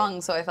really see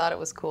song, so I thought it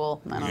was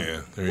cool. I don't know.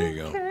 Yeah, there you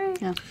go. Okay.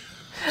 Yeah.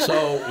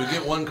 So we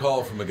get one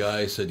call from a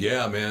guy who said,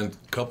 yeah, man,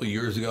 a couple of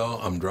years ago,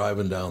 I'm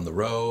driving down the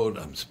road.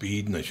 I'm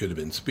speeding. I should have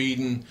been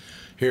speeding.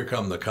 Here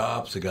come the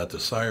cops. They got the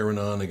siren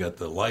on. They got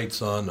the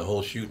lights on. The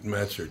whole shooting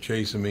match. They're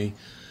chasing me.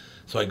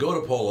 So I go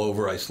to pull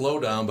over. I slow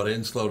down, but I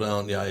didn't slow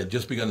down. Yeah, I had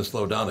just begun to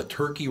slow down. A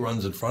turkey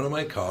runs in front of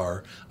my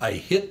car. I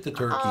hit the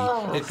turkey.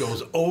 Oh. It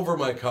goes over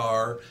my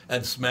car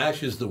and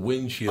smashes the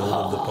windshield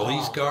of the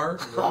police car.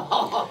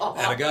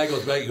 And a guy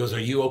goes back. He goes, "Are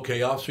you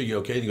okay, officer? You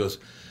okay?" And he goes,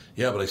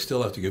 "Yeah, but I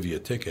still have to give you a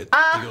ticket."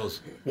 He goes,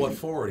 "What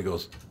for?" And he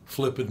goes,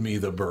 "Flipping me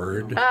the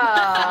bird."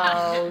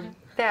 Oh,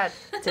 that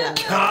didn't.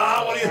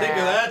 What do you think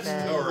of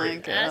that story?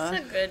 That's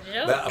a good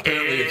joke. That,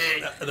 apparently,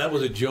 that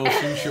was a Joe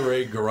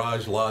Souchere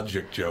Garage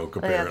Logic joke. Yeah,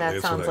 Apparently, that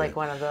That's sounds what I like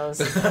one of those.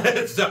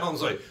 it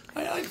sounds like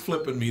I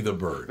flipping me the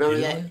bird. Remember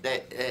you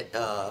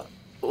know?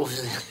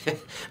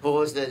 what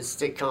was the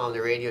sitcom,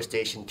 the radio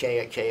station,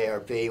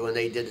 KRP, when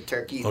they did the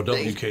turkey Oh,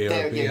 thing?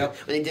 WKRP. Yep.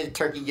 When they did the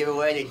turkey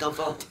giveaway, they dumped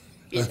all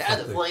turkeys out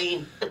of the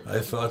plane. I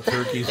thought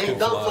turkeys They could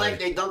dumped fly.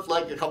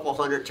 like a couple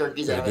hundred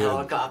turkeys They out of a did.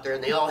 helicopter,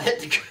 and they all hit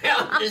the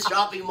ground in the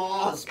shopping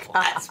mall.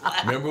 Splat,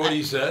 splat. Remember what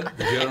he said?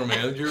 The general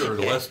manager, or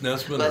Les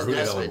Nessman, Les or who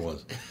the hell it Nessman.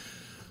 was?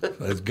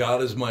 As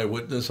God is my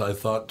witness, I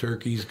thought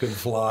turkeys could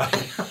fly.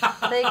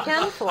 They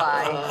can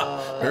fly.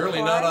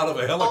 Apparently not out of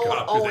a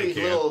helicopter. Always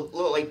they can't.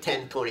 little like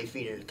 10, 20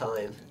 feet at a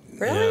time.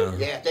 Really?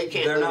 Yeah. Yeah, they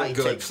can't They're literally not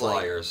good take flight.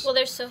 flyers. Well,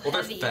 they're so Well,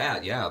 they're heavy.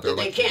 fat, yeah. They're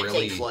They like can't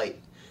really... take flight.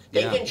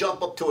 They Yeah. can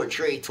jump up to a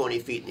tree 20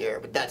 feet in the air,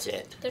 but that's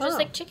it. They're just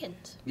like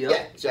chickens. Yeah,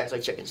 exactly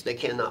like chickens. They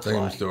cannot Same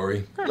fly.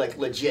 story. Like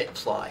legit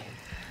fly.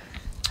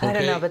 I don't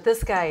Okay. know, but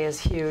this guy is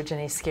huge and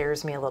he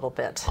scares me a little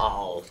bit.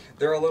 Oh.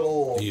 They're a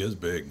little... He is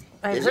big.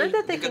 I've Is heard he?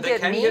 that they can They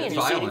get can mean. get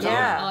violent.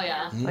 Yeah. Oh,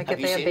 yeah. Like Have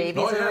if you they have seen him?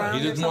 babies Oh yeah, around. he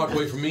or didn't walk something.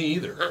 away from me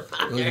either. Look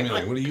at me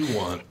like, what do you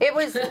want? It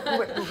was.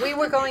 We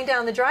were going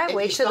down the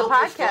driveway If to you the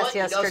stomp your podcast foot, he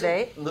doesn't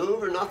yesterday.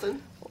 Move or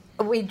nothing?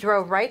 We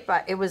drove right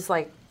by. It was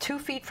like 2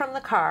 feet from the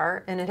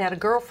car, and it had a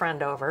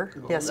girlfriend over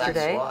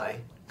yesterday. That's why.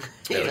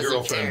 He Had a doesn't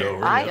girlfriend care.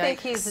 over. I yeah. think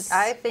he's.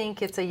 I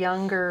think it's a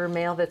younger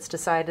male that's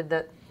decided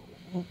that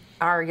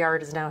our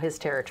yard is now his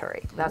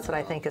territory. That's what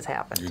I think has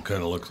happened. You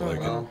kind of looks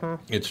like Well,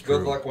 it. It's true.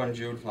 Good luck when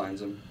Jude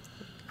finds him.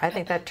 I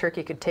think that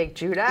turkey could take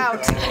Jude out.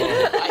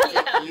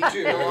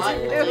 You know what? I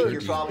think you're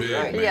Turkey's probably big,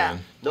 right. man. Yeah.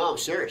 No, I'm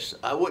serious.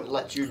 I wouldn't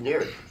let you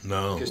near it.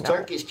 No. Because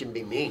turkeys can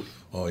be mean.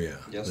 Oh yeah.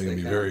 Yes, they can they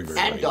be can. very, very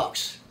And mean.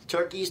 ducks.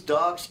 Turkeys,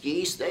 ducks,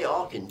 geese, they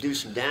all can do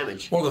some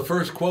damage. One of the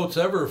first quotes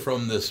ever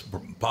from this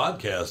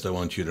podcast, I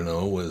want you to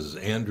know, was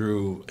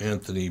Andrew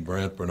Anthony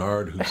Brant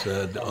Bernard, who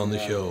said on the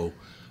show,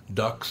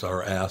 ducks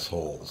are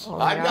assholes. Oh,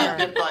 I got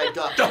bit by a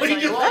duck. Don't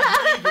even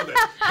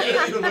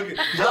believe it.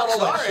 Ducks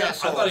are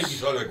assholes. I thought he'd be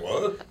talking like,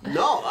 what?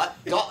 No,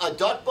 a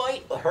duck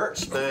bite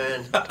hurts,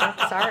 man.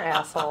 Ducks are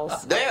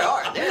assholes. They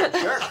are. They're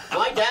jerks.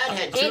 My dad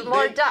had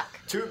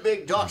two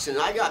big ducks, and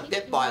I got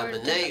bit by them,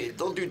 and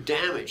they'll do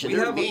damage, and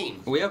they're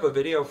mean. We have a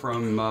video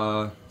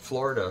from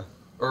Florida,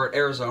 or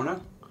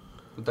Arizona,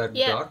 with that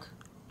duck.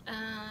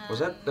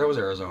 That was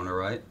Arizona,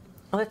 right?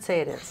 Let's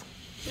say it is.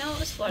 No, it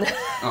was Florida.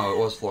 Oh, it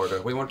was Florida.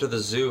 We went to the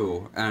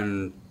zoo,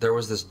 and there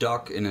was this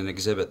duck in an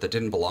exhibit that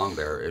didn't belong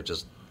there. It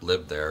just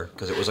lived there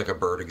because it was like a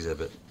bird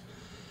exhibit,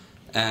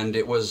 and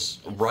it was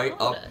right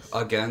up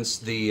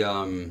against the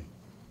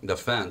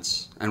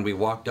fence. And we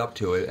walked up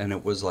to it, and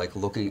it was like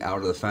looking out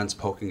of the fence,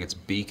 poking its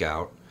beak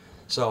out.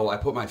 So I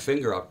put my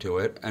finger up to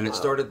it, and it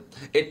started.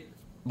 It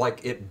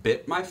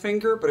bit my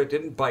finger, but it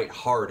didn't bite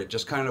hard. It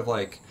just kind of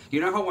like, you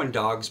know how when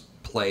dogs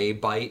play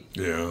bite?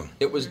 Yeah.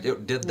 It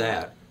did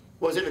that.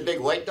 Was it a big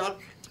white duck?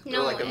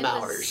 No, or like a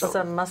mallard or something?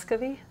 Was it a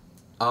muscovy?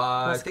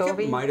 I think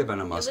it might have been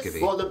a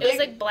muscovy. Well, the big, it was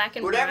like black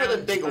and whatever brown.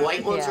 the big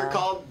white ones are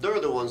called, they're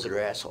the ones that are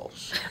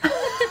assholes.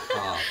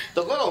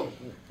 The little,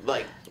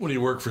 like... What, do you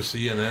work for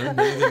CNN?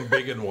 Anything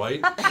big and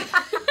white?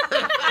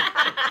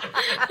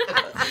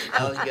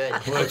 That was good.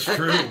 Well, that's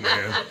true,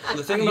 man.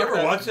 The thing you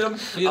ever watch them?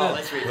 That's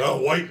really well,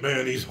 white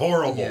man, he's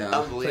horrible. Yeah.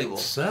 Unbelievable.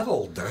 Like,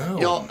 settle down.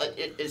 You know,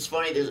 it's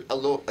funny. There's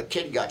a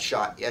kid got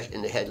shot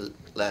in the head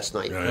last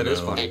night. That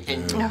is funny.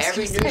 And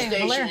every news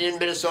station in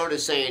Minnesota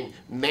is saying,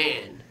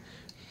 "Man."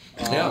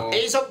 Yeah. And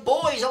he's a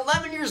boy. He's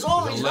 11 years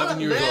old. He's not a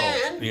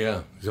man. Old.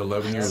 Yeah, he's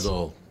 11 years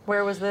old.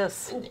 Where was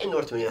this? In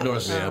North Minneapolis.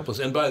 North Minneapolis.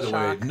 And by the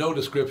way, no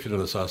description of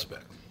the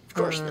suspect. Of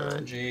course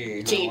not.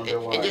 Gee, There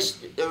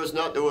was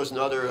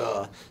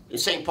another in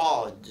St.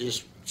 Paul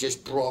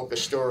just broke a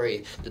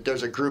story that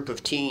there's a group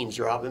of teens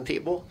robbing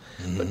people,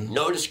 but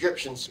no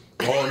descriptions.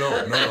 Oh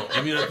no!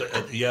 You mean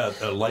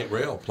at light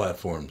rail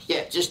platforms?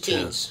 Yeah, just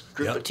teens.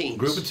 Group of teens.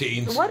 Group of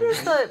teens. What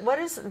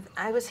is?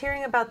 I was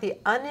hearing about the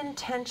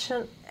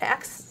unintentional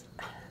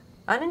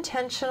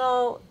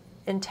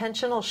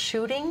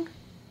shooting.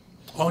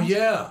 Oh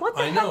yeah, What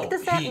the I know. heck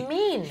does that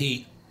mean?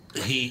 He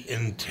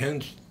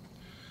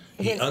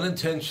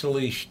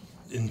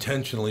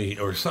intentionally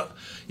or so.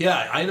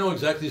 Yeah, I know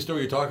exactly the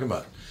story you're talking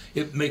about.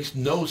 It makes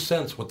no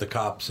sense what the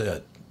cop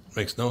said.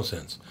 Makes no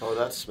sense. Oh,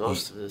 that's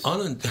most of this.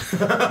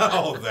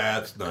 Oh,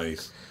 that's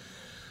nice.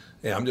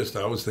 Yeah,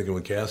 I was thinking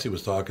when Cassie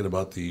was talking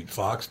about the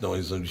Fox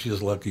noise, and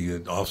she's lucky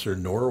that Officer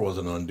Knorr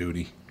wasn't on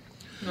duty.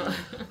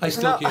 I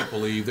still can't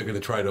believe they're going to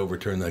try to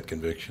overturn that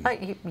conviction.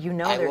 You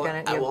know they're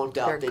going to.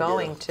 They're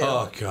going to.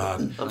 Oh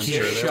God!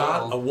 He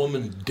shot a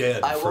woman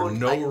dead for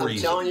no reason. I'm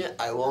telling you,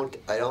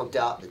 I don't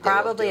doubt.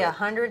 Probably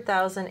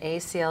 100,000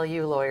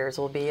 ACLU lawyers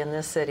will be in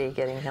this city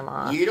getting him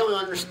off. You don't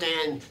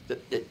understand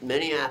that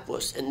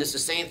Minneapolis, and this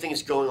is the same thing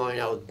that's going on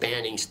now with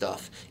banning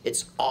stuff.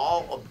 It's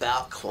all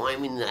about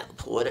climbing that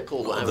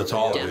political ladder. That's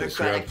all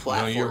Democratic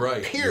platform. No, you're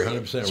right. Period.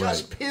 You're 100% right.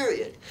 Just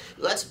period.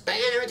 Let's ban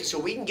everything so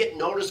we can get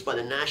noticed by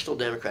the national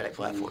Democratic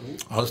platform.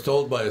 I was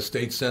told by a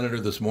state senator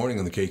this morning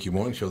on the KQ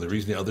Morning Show the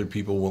reason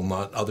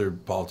other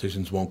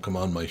politicians won't come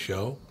on my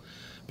show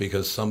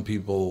because some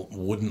people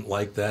wouldn't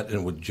like that and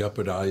it would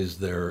jeopardize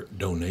their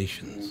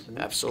donations.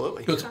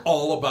 Absolutely. Because it's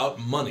all about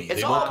money.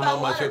 It's they all won't come about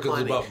on my show because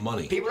ladder it's about climbing.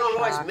 money. People don't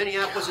realize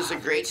Minneapolis is a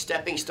great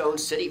stepping stone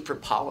city for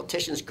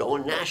politicians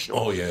going national.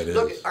 Oh, yeah, it is.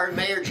 Look, our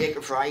mayor,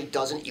 Jacob Fry,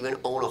 doesn't even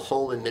own a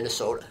home in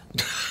Minnesota.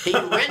 He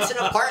rents an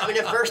apartment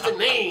at First and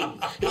Main.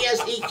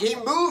 He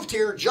moved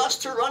here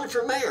just to run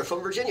for mayor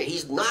from Virginia.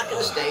 He's not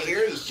going to stay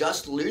here. He's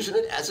just losing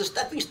it as a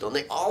stepping stone.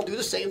 They all do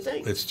the same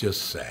thing. It's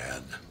just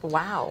sad.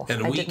 Wow.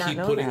 And we keep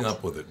putting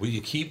up with it.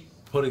 We keep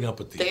putting up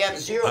with these. They have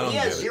zero. He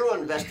has zero it.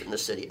 invested in the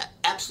city.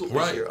 Absolutely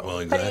right. zero. Well,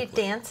 exactly. But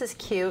he dances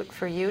cute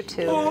for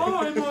YouTube. Oh,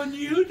 I'm on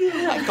YouTube.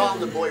 I call him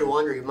the Boy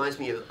Wonder. He reminds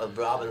me of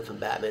Robin from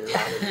Batman and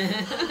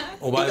Robin.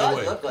 Oh, by the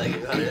way, look like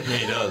him. Yeah,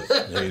 he does.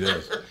 Yeah, he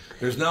does.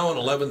 There's now an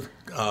 11th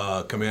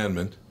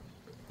commandment.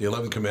 The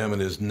 11th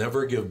commandment is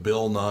never give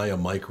Bill Nye a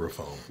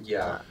microphone.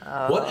 Yeah.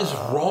 What is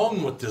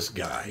wrong with this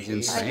guy?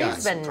 He's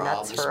been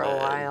nuts for a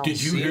while. Did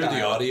you hear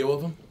the audio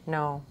of him?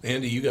 No.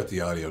 Andy, you got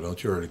the audio,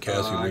 don't you? Or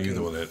Cassie, were you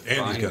the one that?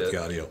 Andy's got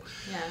the audio.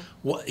 Yeah.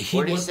 What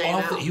he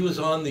was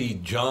on the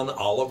John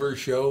Oliver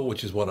show,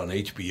 which is on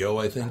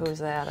HBO, I think. Who's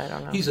that? I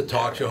don't know. He's a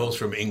talk show host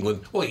from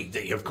England. Well,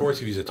 of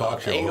course, if he's a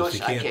talk show host, he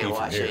can't be from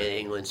watch here. any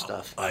England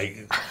stuff.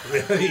 England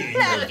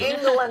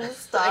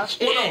stuff.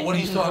 Well, no, what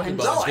he's talking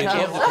about is they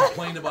love to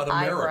complain about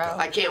America.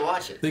 I can't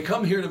watch it. They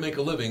come here to make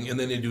a living, and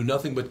then they do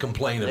nothing but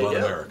complain about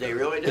America. They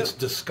really do. It's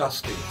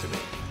disgusting to me.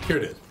 Here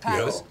it is. You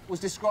got it? Was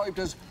described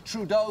as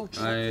Trudeau.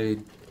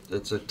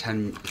 It's a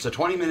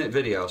 20-minute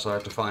video, so I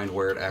have to find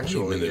where it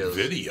actually is. 20-minute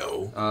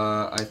video?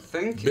 I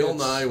think Bill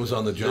Nye was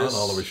on the John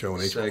Oliver show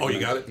on HBO. Oh, you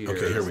got it?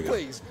 Okay, here we go.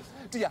 Please,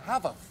 do you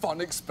have a fun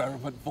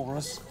experiment for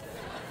us?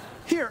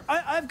 Here,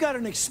 I've got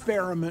an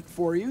experiment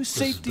for you.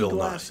 Safety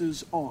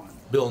glasses on.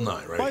 Bill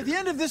Nye, right? By the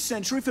end of this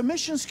century, if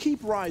emissions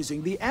keep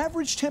rising, the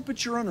average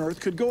temperature on Earth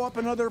could go up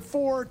another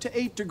 4 to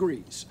 8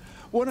 degrees.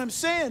 What I'm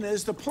saying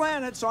is the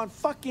planet's on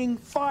fucking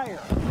fire.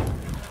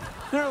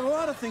 There are a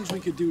lot of things we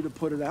could do to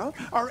put it out.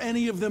 Are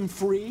any of them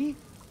free?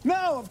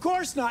 No, of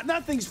course not.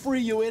 Nothing's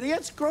free, you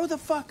idiots. Grow the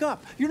fuck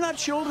up. You're not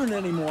children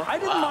anymore. I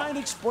didn't mind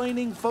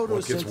explaining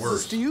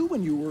photosynthesis to you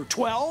when you were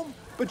 12,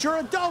 but you're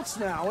adults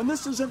now, and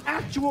this is an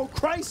actual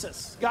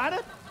crisis. Got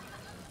it?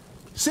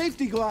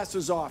 Safety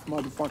glasses off,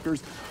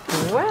 motherfuckers.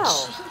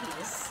 Well.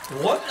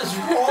 What is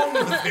wrong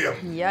with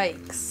him?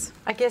 Yikes.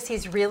 I guess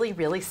he's really,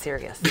 really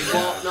serious.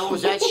 Well, no,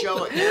 was that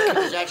show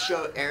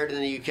aired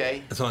in the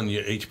UK? It's on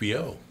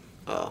HBO.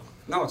 Oh.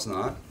 No, it's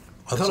not.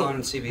 It's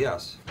on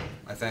CBS,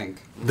 I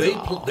think. They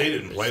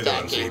didn't play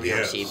that on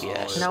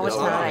CBS. No, it's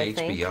not, I on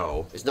think.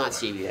 HBO. It's not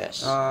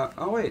CBS.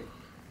 Oh, wait.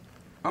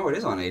 Oh, it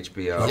is on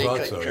HBO. I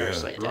thought so, yeah.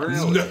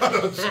 Really?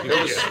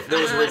 It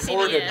was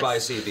reported by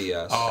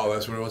CBS. Oh,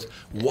 that's what it was.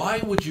 Why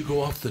would you go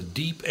off the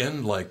deep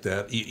end like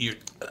that?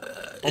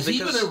 Is he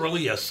even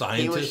really a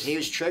scientist? He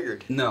was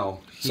triggered.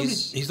 No.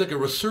 He's like a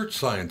research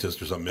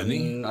scientist or something, isn't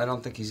he? I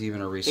don't think he's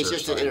even a research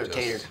scientist. He's just an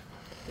entertainer.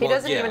 He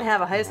doesn't even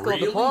have a high school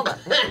diploma.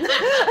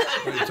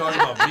 You're talking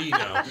about me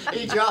now.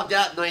 He dropped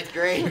out in 9th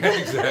grade.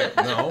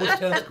 Exactly. No, it was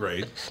 10th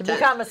grade. To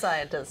become a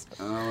scientist.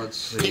 Let's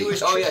see.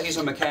 Yeah, he's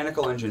a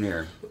mechanical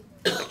engineer.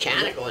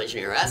 Mechanical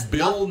engineer. That's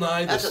Bill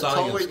Nye the That's a Science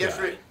totally Guy.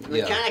 different.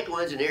 Mechanical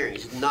engineering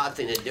has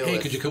nothing to do Hey,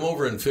 with. could you come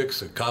over and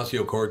fix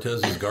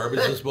Ocasio-Cortez's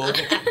garbage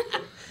disposal?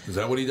 Is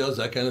that what he does?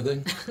 That kind of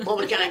thing? Well,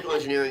 mechanical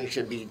engineering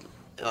should be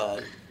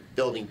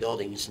building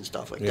buildings and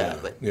stuff like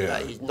that, but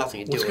he's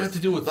nothing to do What's with. Got to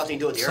do with nothing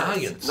to do with the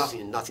science?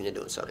 Earth. Nothing to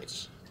do with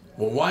science.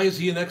 Well, why is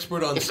he an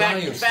expert on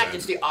science? In fact,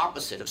 it's the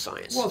opposite of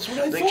science. Well, that's what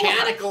I thought.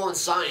 Mechanical and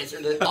science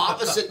are the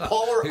opposite,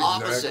 polar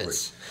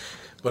opposites.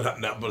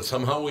 But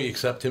somehow we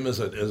accept him as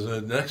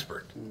an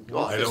expert.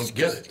 Well, I don't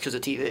get it. Because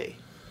of TV.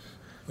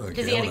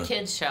 Because he had a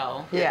kids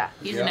show. Yeah.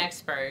 He's an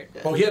expert.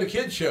 Oh, he had a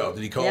kids show.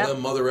 Did he call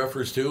them mother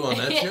effers too on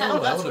that show?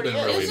 That would have been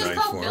really It's just nice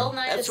called for Bill him.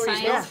 Nye the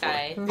Science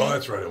Guy. Oh,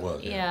 that's right, it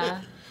was.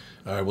 Yeah.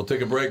 All right, we'll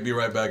take a break. Be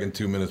right back in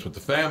 2 minutes with the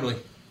family.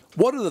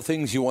 What are the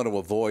things you want to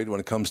avoid when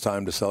it comes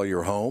time to sell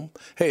your home?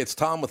 Hey, it's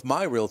Tom with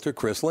my realtor,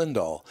 Chris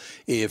Lindahl.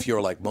 If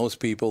you're like most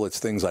people, it's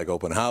things like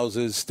open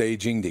houses,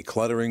 staging,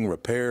 decluttering,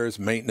 repairs,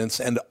 maintenance,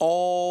 and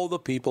all the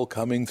people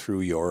coming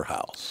through your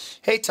house.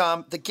 Hey,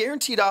 Tom, the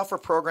Guaranteed Offer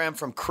program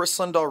from Chris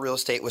Lindahl Real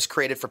Estate was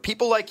created for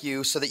people like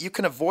you so that you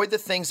can avoid the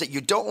things that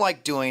you don't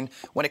like doing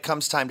when it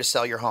comes time to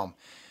sell your home.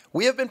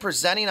 We have been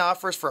presenting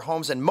offers for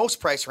homes in most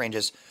price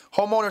ranges.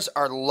 Homeowners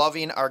are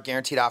loving our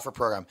Guaranteed Offer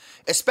program,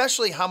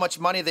 especially how much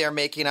money they are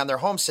making on their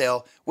home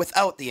sale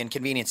without the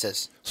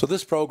inconveniences. So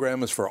this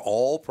program is for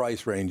all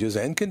price ranges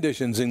and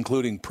conditions,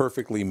 including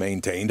perfectly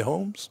maintained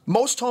homes?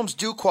 Most homes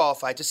do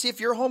qualify. To see if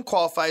your home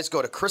qualifies,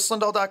 go to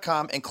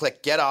chrislindahl.com and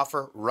click Get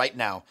Offer right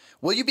now.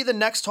 Will you be the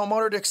next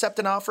homeowner to accept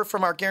an offer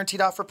from our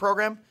Guaranteed Offer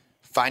program?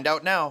 Find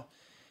out now.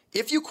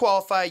 If you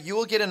qualify, you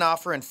will get an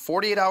offer in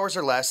 48 hours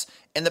or less,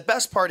 and the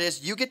best part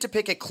is you get to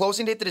pick a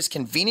closing date that is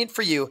convenient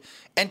for you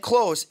and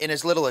close in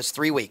as little as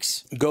 3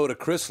 weeks. Go to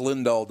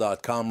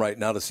chrislindahl.com right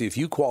now to see if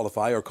you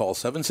qualify or call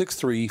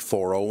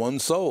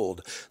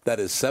 763-401-SOLD. That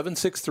is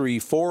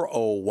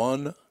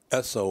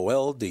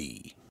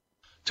 763-401-SOLD.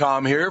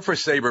 Tom here for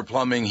Sabre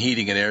Plumbing,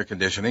 Heating, and Air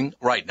Conditioning.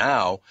 Right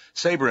now,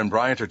 Sabre and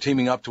Bryant are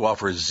teaming up to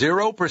offer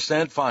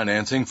 0%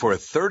 financing for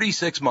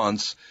 36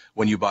 months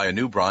when you buy a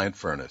new Bryant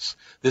furnace.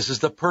 This is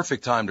the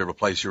perfect time to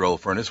replace your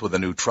old furnace with a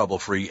new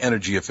trouble-free,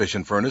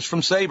 energy-efficient furnace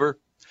from Sabre.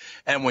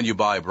 And when you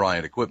buy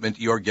Bryant equipment,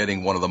 you're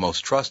getting one of the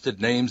most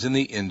trusted names in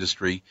the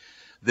industry.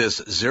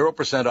 This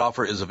 0%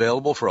 offer is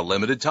available for a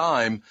limited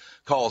time.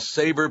 Call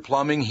Sabre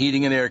Plumbing,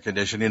 Heating, and Air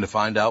Conditioning to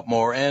find out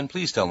more, and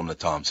please tell them that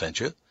Tom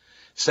sent you.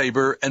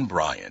 Sabre and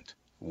Bryant,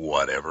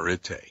 whatever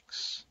it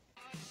takes.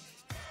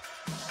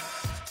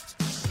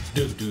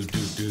 Do.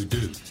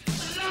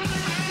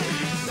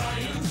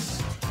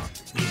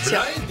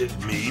 Blinded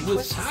me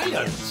with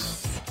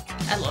science.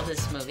 I love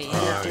this movie.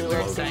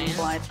 Weird Science.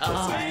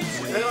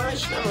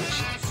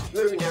 This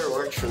movie never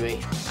worked for me.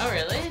 Oh,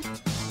 really?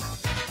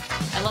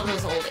 I love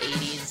those old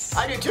 80s.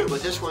 I do too,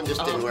 but this one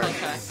just didn't work.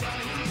 Okay.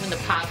 When the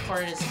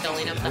popcorn is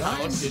filling up the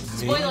house.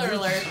 Spoiler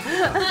alert.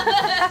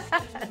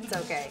 It's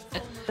okay.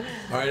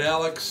 All right,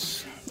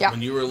 Alex. Yeah.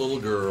 When you were a little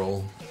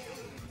girl,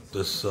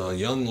 this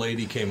young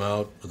lady came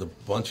out with a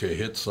bunch of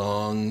hit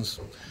songs.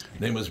 Her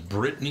name was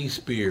Britney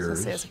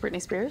Spears. It's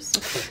Britney Spears.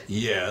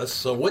 Yes.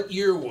 So what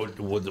year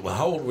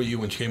how old were you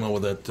when she came out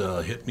with that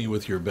 "Hit Me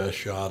with Your Best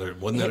Shot"? Or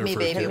wasn't that her Hit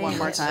first Me Baby One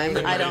More Time.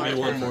 I don't. Hit Me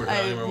One More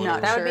time. Or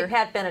whatever. That would be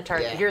Pat Benatar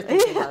that you're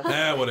thinking of.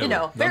 Whatever. You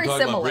know, very I'm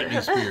talking similar. about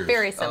Britney Spears.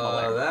 Very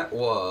similar. That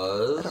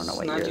was I don't know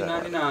what year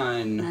that was.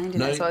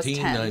 1999. So I was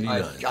 10.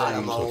 1999. God,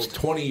 I'm So old. it's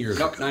 20 years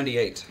Nope, ago.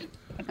 98.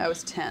 I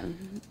was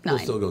 10. We'll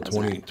 9. still go I was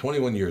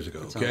 21 years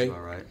ago, Sounds okay?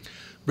 about right.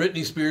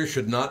 Britney Spears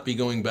should not be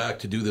going back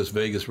to do this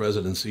Vegas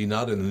residency,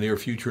 not in the near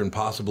future and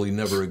possibly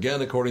never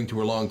again, according to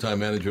her longtime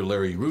manager,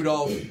 Larry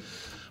Rudolph.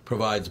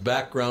 provides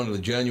background to the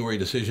January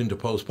decision to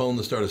postpone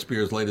the start of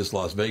Spears' latest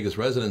Las Vegas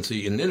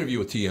residency in an interview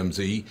with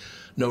TMZ,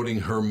 noting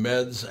her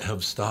meds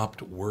have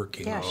stopped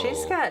working. Yeah,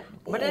 she's got,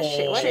 what is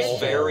she? What is She's she?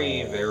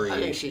 very, very I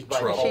think she's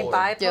troubled. Is she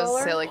bipolar? Yeah, I was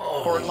gonna say like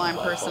borderline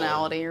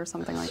personality or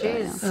something like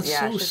that. She's,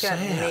 Yeah. she's got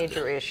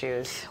major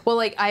issues. Well,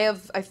 like I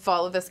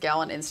follow this gal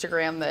on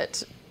Instagram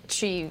that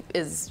she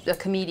is a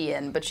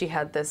comedian, but she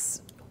had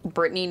this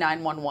Britney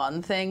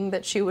 911 thing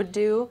that she would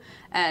do,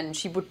 and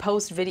she would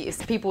post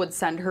videos. People would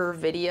send her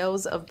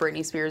videos of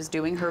Britney Spears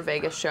doing her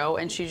Vegas show,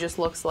 and she just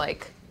looks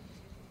like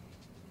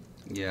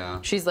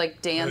she's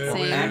like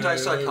dancing.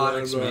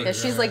 Antipsychotics make Yeah,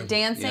 she's like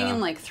dancing Yeah.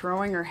 and like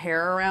throwing her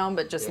hair around,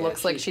 but just Yeah,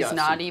 looks like she's got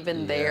not some-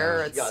 even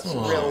there. she's got It's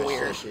some real serious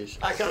weird. issues.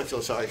 I kind of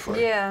feel sorry for her.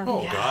 Yeah.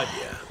 Oh, God,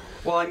 yeah.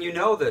 Well, and you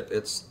know that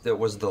it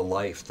was the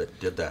life that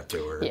did that to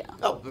her. Yeah.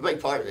 Oh, a big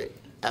part of it.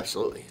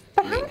 Absolutely.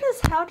 But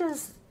how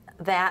does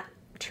that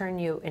turn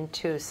you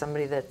into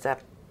somebody that's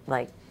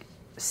like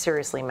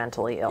seriously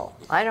mentally ill?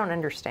 I don't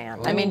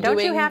understand. I mean, don't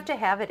you have to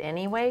have it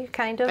anyway,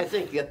 kind of? I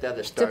think you have to have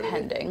the start.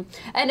 Depending.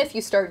 And if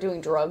you start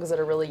doing drugs at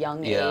a really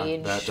young Yeah,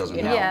 age, that doesn't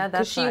you help. know, Yeah, 'cause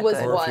that's she not was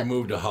good. Or if what? you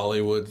move to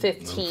Hollywood,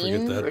 15?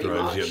 forget that Pretty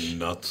drives much. you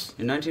nuts.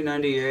 In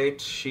 1998,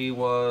 she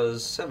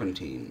was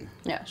 17.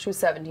 Yeah, she was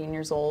 17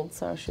 years old,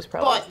 so she's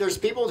probably. But there's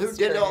people who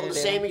did all the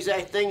same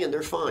exact thing and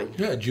they're fine.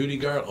 Yeah, Judy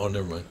Garland. Oh,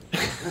 never mind.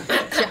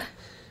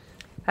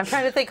 I'm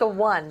trying to think of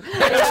one.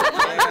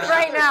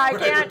 Right now, I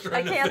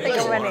can't think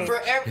of any.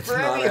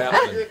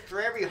 For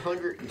every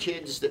 100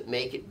 kids that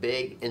make it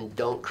big and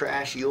don't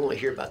crash, you only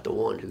hear about the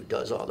one who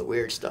does all the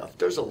weird stuff.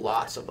 There's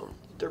lots of them.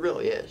 There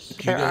really is.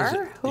 Do you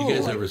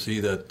guys ever see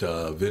that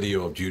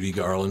video of Judy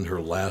Garland,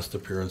 her last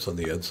appearance on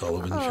the Ed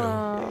Sullivan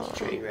Show?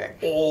 It's a train wreck.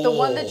 The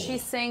one that she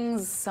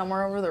sings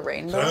 "Somewhere Over the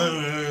Rainbow."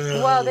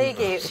 Well,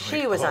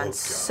 she was on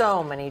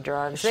so many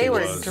drugs. They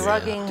were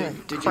drugging the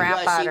Did crap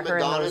you guys out see of her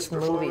in Madonna's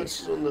those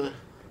movies. performance on the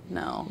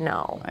No.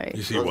 No.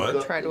 You see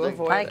what? Try to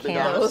avoid I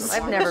can't. those.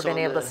 I've never been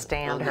able to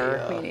stand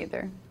her. Me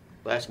neither.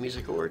 Last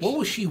Music Awards? What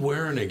was she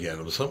wearing again?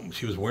 It was something.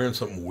 She was wearing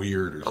something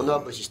weird or Oh something. no,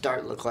 but she's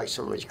starting to look like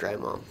somebody's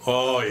grandma.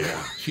 Oh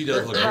yeah, she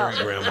does look very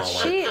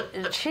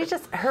grandma-like. She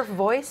just, her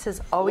voice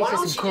has always Why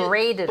don't just she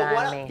grated but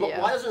on me. But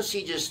why doesn't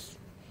she just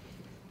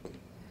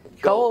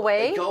Go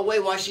away? Go away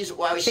while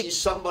she's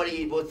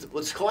somebody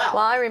with clout.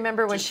 Well, I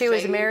remember when Just she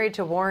was fame. married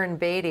to Warren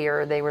Beatty,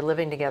 or they were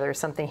living together or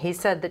something, he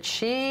said that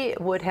she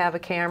would have a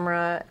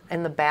camera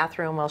in the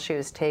bathroom while she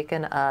was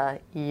taking a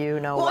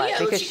you-know-what, yeah,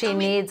 because she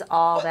needs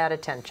all that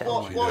attention.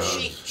 Well,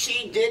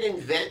 she did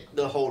invent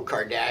the whole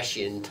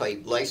Kardashian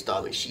type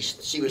lifestyle. I mean,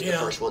 she was the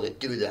first one to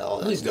do that. All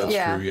that I think stuff.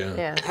 that's true,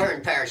 yeah. Her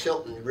and Paris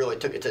Hilton really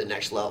took it to the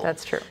next level.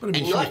 That's true. But I mean,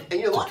 And you know she what? And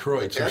you know what?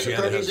 Detroit, so There's she a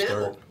had a perfect head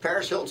example. start.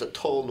 Paris Hilton's a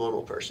total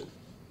normal person.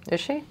 Is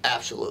she?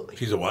 Absolutely.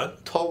 She's a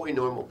what? Totally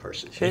normal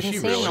person. She doesn't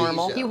seem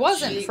normal. He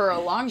wasn't for a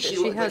long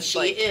time.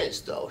 She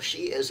is though.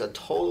 She is a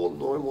total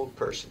normal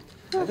person.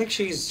 I think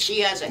she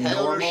has a head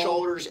on her normal.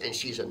 shoulders, and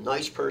she's a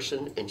nice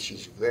person, and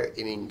she's very.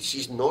 I mean,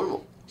 she's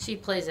normal. She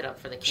plays it up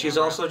for the camera. She's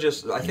also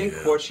just, I think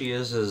what she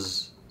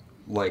is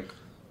like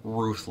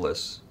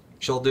ruthless.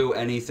 She'll do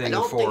anything I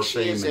don't for think she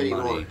fame is and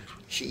anymore. money.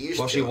 She used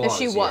Well, to. she was.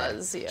 She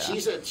was,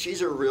 yeah.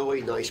 She's a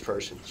really nice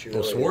person. She Well,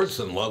 really is.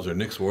 Swartzen loves her.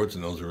 Nick Swartzen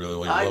knows her really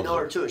well. I know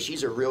her too.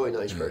 She's a really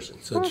nice person.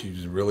 Said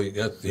she's really.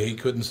 He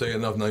couldn't say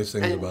enough nice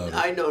things And about her.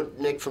 I know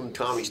Nick from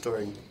Comedy Store,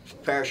 and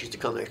Paris used to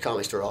come to the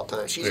Comedy Store all the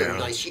time. She's Yeah. a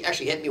nice. She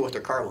actually hit me with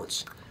her car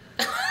once.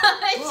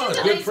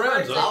 Oh, good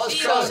friends. I was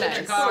She crossing. owns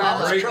her car. I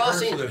was Great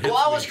crossing. person that hits Well,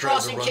 I me was and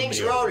tries to crossing run Kings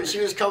me over. Road, and she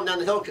was coming down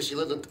the hill because she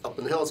lived up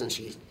in the hills, and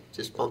she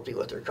just bumped me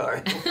with her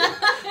car.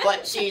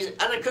 But and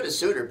I could have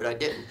sued her, but I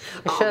didn't.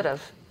 You should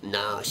have.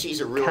 No,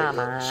 she's a really. Come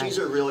on. She's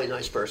a really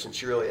nice person.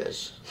 She really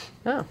is.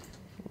 Oh,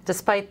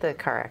 despite the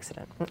car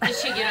accident. Did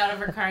she get out of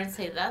her car and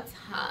say, "That's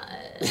hot"?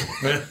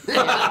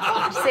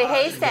 Say,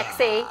 hey,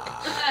 sexy.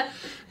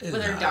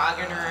 With her dog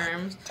in her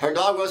arms. Her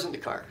dog was in the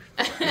car.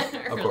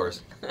 Of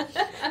course.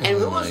 And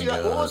who was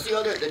the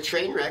other? The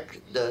train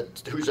wreck.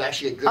 Who's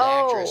actually a good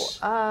actress.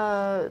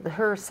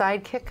 Her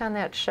sidekick on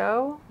that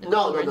show?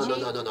 No.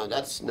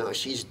 That's no.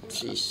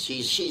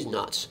 She's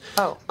nuts.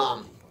 Oh.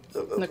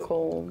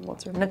 Nicole,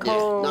 what's her name?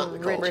 Nicole Not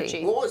Nicole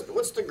Richie.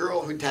 What's the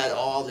girl who had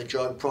all the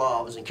drug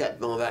problems and kept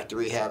going back to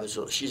rehab?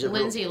 She's a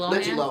Lindsay Lohan?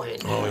 Lindsay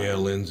Lohan. Oh yeah,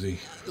 Lindsay.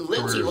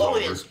 Lindsay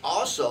Career's Lohan's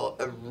also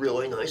a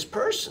really nice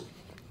person.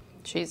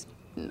 She's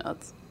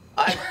nuts.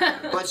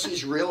 But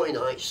she's really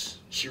nice.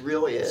 She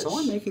really is.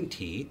 Someone making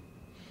tea?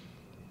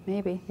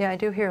 Maybe. Yeah, I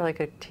do hear like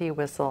a tea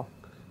whistle.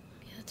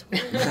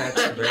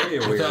 That's very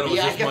I weird. thought it was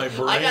Yeah, just my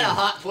brain. I got a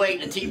hot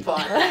plate and a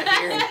teapot back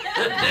here.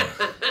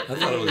 I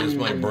thought it was just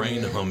my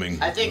brain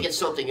humming. I think it's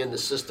something in the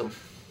system.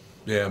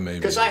 Yeah, maybe.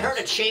 Because I heard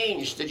a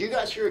change. Did you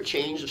guys hear a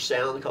change of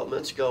sound a couple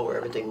minutes ago where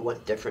everything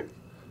went different?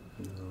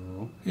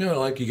 You know,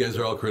 like you guys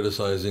are all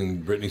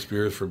criticizing Britney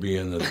Spears for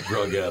being a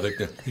drug addict.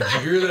 Did you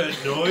hear that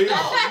noise?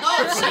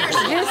 No,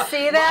 seriously. Did you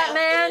see that,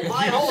 man?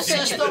 My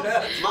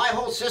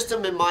whole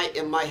system in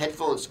my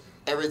headphones,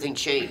 everything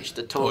changed.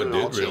 The tone and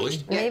all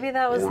changed. Maybe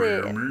that was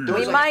There we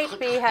was might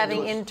be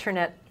having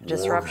internet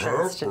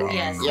disruptions today.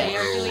 Yes, they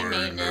are doing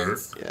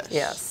maintenance.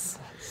 Yes.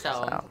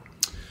 So.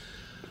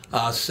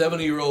 A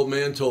 70-year-old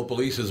man told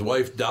police his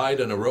wife died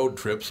on a road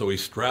trip, so he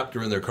strapped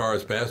her in their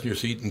car's passenger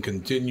seat and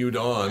continued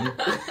on.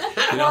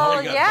 You know how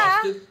he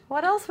got busted?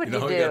 What else would You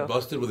know how do? he got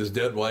busted with his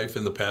dead wife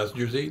in the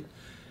passenger seat?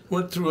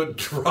 Went through a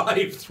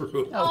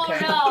drive-through. Okay.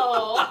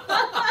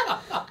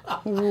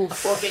 Well,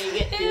 can you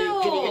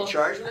get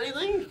charged with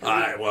anything? All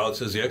right, well, it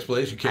says the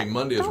explanation came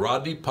Monday as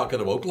Rodney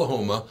Puckett of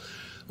Oklahoma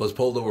was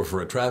pulled over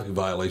for a traffic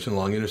violation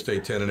along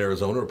Interstate 10 in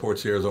Arizona,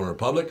 reports the Arizona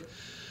Republic.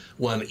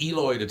 When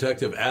Eloy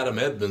detective Adam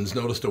Edmonds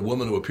noticed a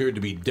woman who appeared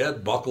to be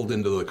dead buckled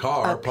into the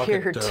car,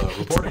 Puckett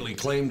reportedly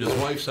claimed his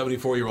wife,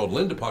 74-year-old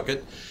Linda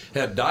Puckett,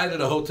 had died at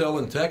a hotel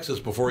in Texas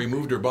before he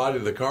moved her body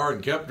to the car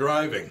and kept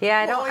driving.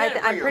 Yeah,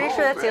 I'm pretty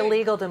sure that's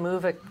illegal to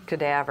move a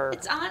cadaver.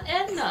 It's Aunt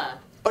Edna.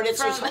 But it's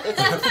so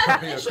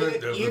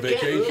you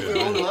can't move your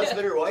own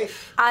husband or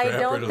wife? I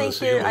don't think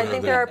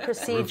there are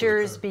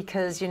procedures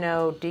because,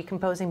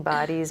 decomposing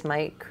bodies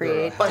might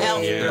create But how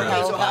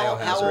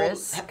health old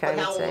risk, I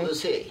would say.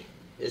 is he?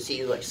 Is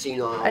he like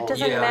senile? It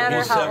doesn't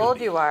matter how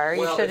old you are.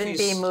 You shouldn't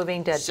be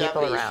moving dead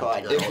people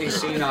around. If he's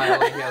senile,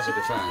 he has a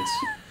defense.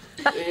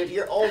 And if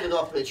you're old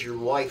enough that your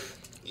wife,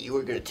 you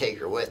were going to take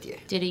her with you.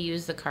 Did he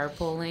use the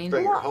carpool lane?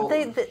 Bring her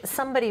home.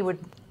 Somebody would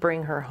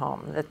bring her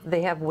home.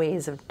 They have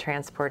ways of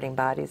transporting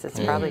bodies. It's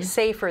probably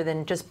safer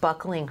than just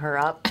buckling her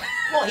up.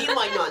 Well, he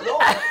might not know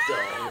that,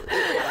 though.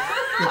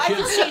 I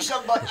can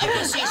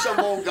see some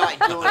old guy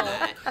doing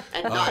that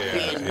and not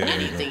being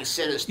anything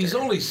sinister. He's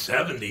only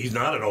 70. He's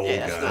not an old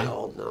guy. He's not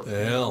old, no.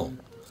 Hell.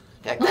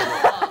 Heck,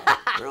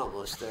 we're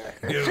almost there.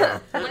 Yeah,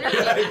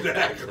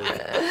 exactly.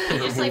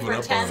 Just like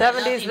pretend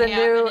 70's the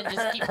new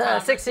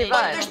 65.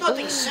 But there's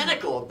nothing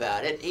cynical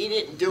about it. He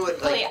didn't do it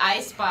Play I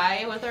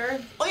Spy with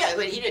her? Oh, yeah,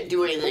 but he didn't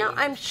do anything. No,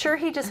 I'm sure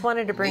he just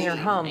wanted to bring her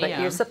home, but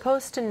you're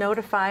supposed to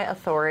notify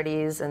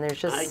authorities, and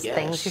there's just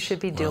things you should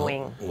be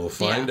doing. We'll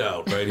find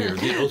out right here.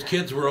 Those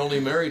kids were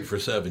only married for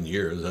 7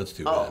 years. That's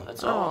too bad.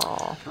 That's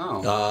all. They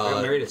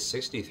got married at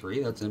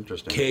 63? That's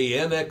interesting.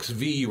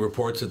 KNXV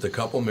reports that the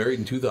couple married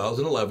in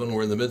 2011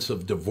 were in the midst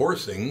of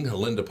divorcing.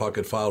 Linda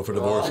Puckett filed for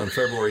divorce on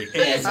February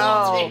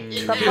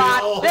 8th. The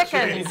plot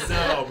thickens.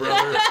 No,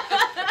 brother.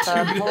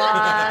 The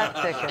plot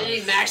thickens. And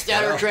he maxed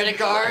out her credit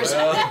cards.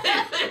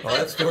 Well,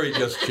 that story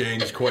just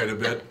changed quite a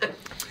bit.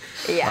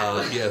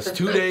 Yeah. Yes,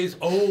 2 days.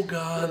 Oh,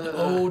 God.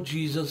 Oh,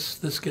 Jesus.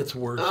 This gets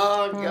worse.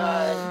 Oh,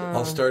 God.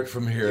 I'll start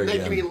from here You're again.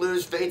 making me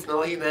lose faith in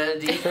all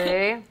humanity.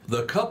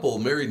 The couple,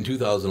 married in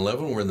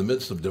 2011, were in the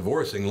midst of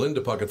divorcing.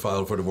 Linda Puckett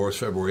filed for divorce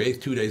February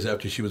 8th, 2 days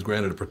after she was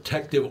granted a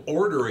protective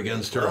order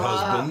against her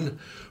husband,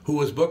 who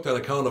was booked on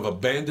account of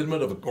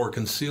abandonment or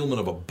concealment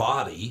of a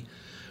body.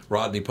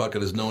 Rodney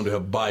Puckett is known to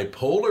have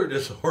bipolar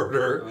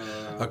disorder.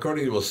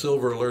 According to a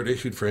silver alert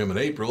issued for him in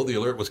April, the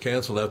alert was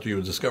canceled after he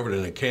was discovered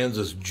in a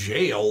Kansas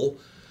jail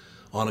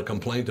on a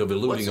complaint of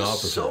eluding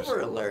officers.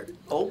 Silver alert?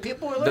 Old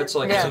people alert? That's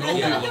like It's an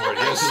old people alert.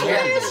 Yes, it's an old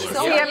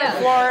people alert. See him in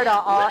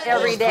Florida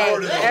every day.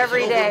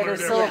 Every day there's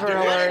silver When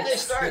did they alerts.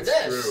 start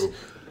this?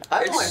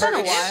 I don't know. It's been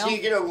a while. So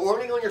you get a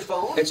warning on your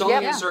phone? It's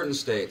only in certain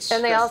states.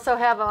 And they also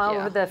have them all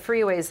over the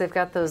freeways. They've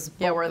got those.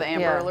 Yeah, where the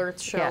Amber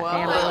Alerts show up.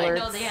 Amber I alerts.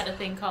 know they had a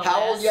thing called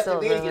How old do you have to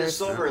be to Silver get a alerts.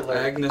 silver alert?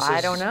 Agnes I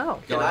is don't know.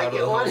 Can gone I out of get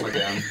the one? home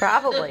again.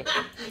 Probably.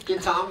 Can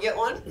Tom get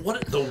one?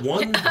 What the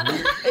one?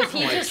 If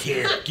he I just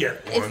can't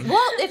get one.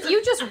 if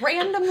you just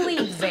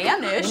randomly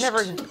vanish,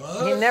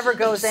 He never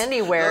goes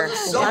anywhere.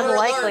 It's Silver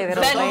unlikely alert.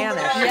 that he'll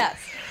vanish.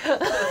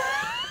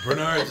 yes,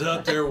 Bernard's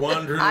out there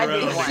wandering I'd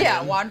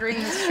around. be wandering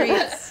the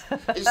streets.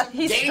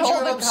 He Danger stole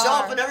of the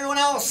himself car. and everyone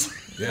else.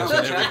 Yes,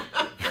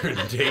 and you're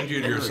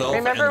endangered yourself.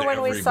 Remember and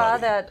when we saw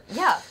everybody.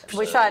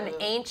 we saw an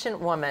ancient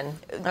woman.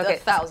 Okay,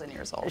 1,000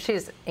 years old.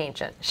 she's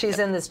ancient. She's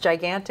in this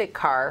gigantic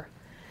car.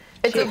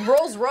 It's a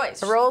Rolls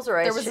Royce. A Rolls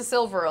Royce. There was a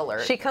silver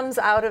alert. She comes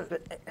out of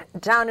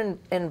down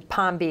in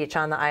Palm Beach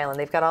on the island.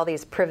 They've got all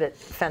these privet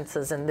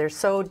fences, and they're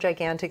so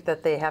gigantic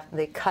that they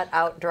cut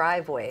out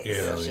driveways.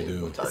 Yeah, they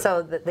do.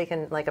 So that they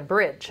can, like a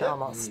bridge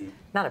almost.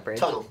 Not a bridge.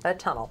 Tunnel. A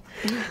tunnel.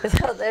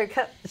 So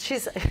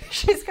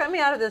she's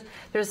coming out of this.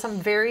 There's some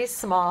very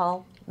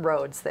small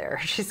roads there.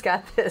 She's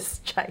got this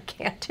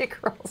gigantic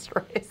Rolls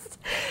Royce,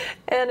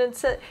 and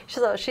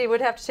she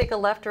would have to take a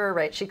left or a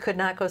right. She could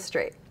not go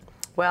straight.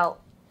 Well,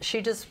 she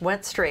just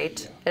went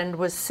straight and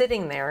was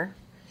sitting there,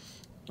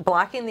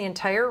 blocking the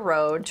entire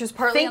road, She was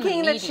partly on the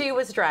thinking that median. she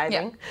was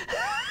driving.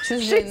 She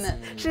was doing that.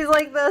 She's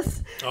like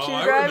this. Oh, She's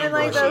I driving remember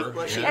like her. this.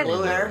 Was she Yeah.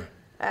 blue hair?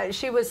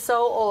 She was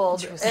so old,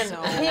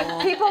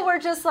 people were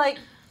just like,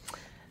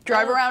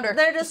 Drive around her.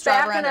 they're just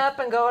drive backing around her. up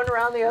and going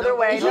around the other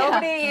way. Yeah.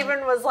 Nobody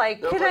even was like,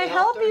 "Can Nobody I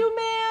help helped her? you,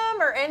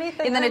 ma'am?" or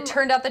anything. And then it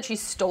turned out that she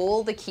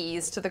stole the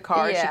keys to the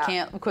car. Yeah.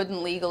 She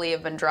couldn't legally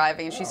have been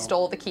driving. She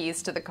stole the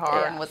keys to the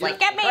car and was like,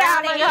 Yeah. "Get me out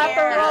of Grabbing up the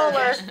here!"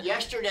 roller.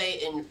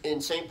 Yesterday in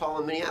St. Paul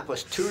and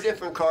Minneapolis, 2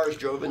 different cars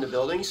drove into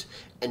buildings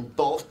and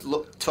both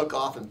took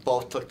off and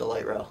both took the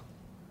light rail.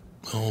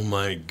 Oh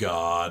my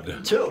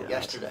God. 2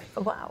 yesterday.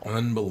 Wow.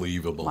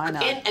 Unbelievable. Why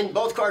not? And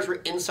both cars were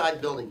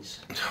inside buildings.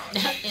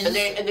 and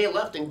they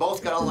left and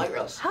both got on light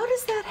rails. How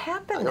does that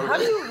happen? How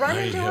do you run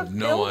I into a have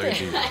no building?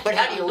 idea. But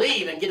how do you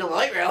leave and get on the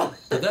light rail?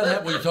 Did that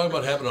happen? When you talking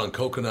about happening on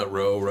Coconut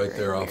Row right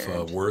there off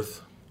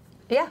Worth?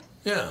 Yeah.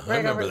 Yeah, I Right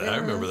remember over that. I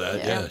there. remember that.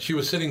 Yeah. Yeah. She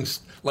was sitting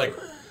like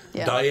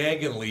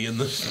diagonally in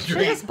the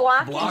street. She was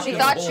blocking She the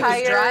thought whole she was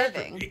street.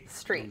 driving.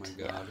 Street.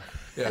 Oh my God.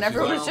 Yeah, And she's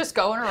everyone like, was just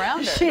going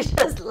around her. She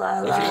just la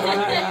la.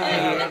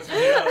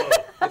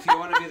 If you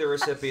want to be the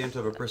recipient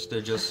of a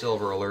prestigious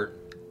Silver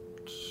Alert,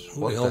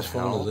 who what the the hell's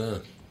phone hell? is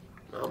that?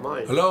 Not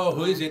mine. Hello,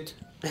 who is it?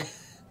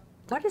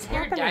 What is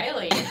You're happening?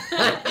 dialing.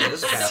 It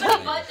is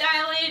happening. What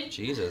dialing?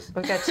 Jesus.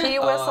 We've got tea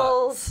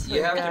whistles.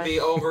 You have to be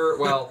over,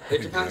 well,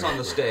 it depends on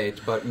the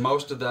state, but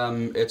most of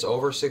them, it's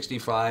over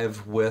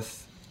 65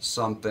 with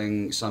some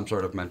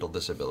sort of mental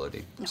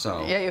disability.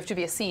 So, Yeah, you have to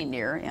be a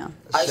senior, yeah.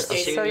 a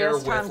senior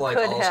yes, Tom with like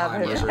could have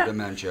it. Alzheimer's or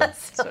dementia.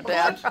 So,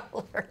 Dad,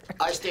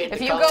 I stayed at if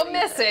the you go Colony.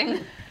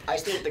 missing, I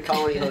stayed at the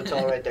Colony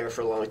Hotel right there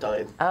for a long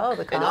time. Oh,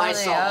 the And Colony. I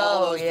saw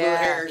all those blue yeah.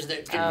 hairs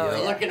that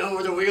could, looking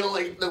over the wheel,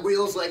 like the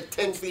wheels like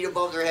 10 feet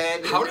above their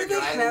head. How and do they're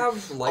they driving.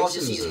 have All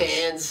just these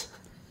licenses? hands.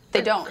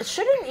 they don't.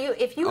 Shouldn't you,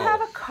 if you Oh,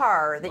 have a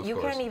car that of you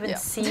course. can't even Yeah.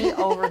 see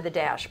over the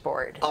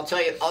dashboard, I'll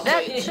tell you. that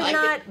I should can-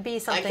 not be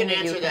something I can that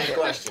you answer can that do.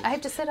 question. I have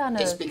to sit on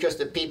a. It's because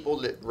the people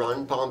that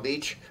run Palm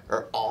Beach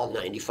are all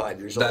 95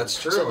 years old. That's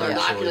true, So they're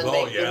not actually. going to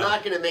Oh, make. yeah. They're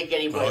not going to make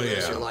anybody Oh, lose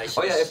yeah. their license.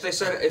 Oh yeah,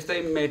 if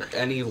they made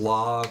any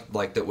law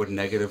like that would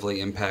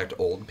negatively impact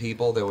old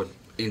people, they would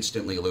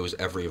instantly lose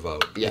every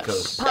vote. Yes.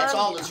 Because That's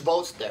all that's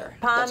votes there.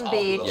 That's Palm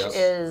all Beach votes.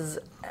 is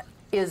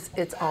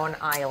its own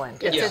island.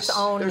 It's Yes. its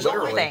own There's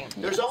thing.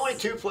 There's only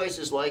 2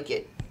 places like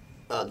it.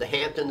 The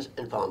Hamptons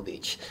and Palm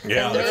Beach.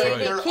 Yeah, And that's they're- right.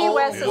 they're Key own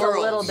West is a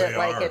little worlds. bit They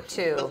like are. it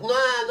too. But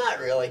nah, not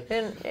really.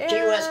 And,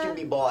 Key West can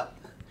be bought.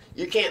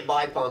 You can't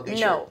buy Palm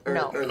Beach No, or,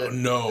 no. or the,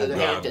 No, or the God,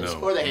 Hamptons. no,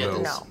 Or the no.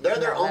 Hamptons. No, They're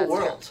their no, own that's true.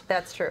 world.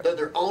 That's true. They're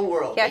their own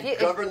world. Yeah, They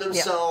govern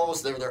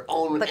themselves. They're their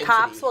own The entity.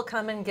 cops will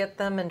come and get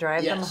them and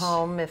drive them Yes.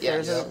 home if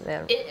Yes. there's a.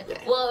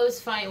 Well, it was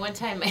funny. One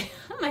time,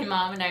 my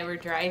mom and I were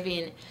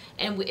driving,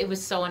 and it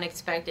was so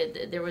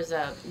unexpected.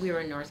 We were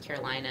in North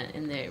Carolina,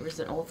 and there was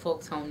an old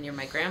folks' home near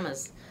my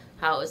grandma's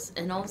house,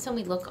 and all of a sudden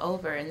we look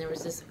over, and there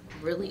was this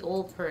really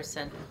old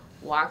person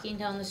walking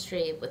down the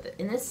street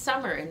in this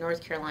summer in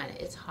North Carolina.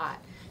 It's hot.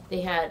 They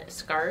had a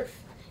scarf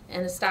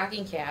and a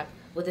stocking cap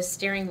with a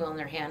steering wheel in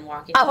their hand,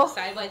 walking down the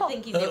sidewalk,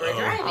 thinking they were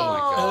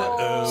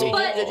driving. See,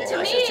 But did you to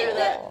guys me, hear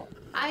that?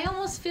 I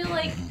almost feel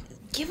like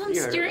give them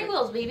You heard steering it.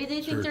 wheels. Maybe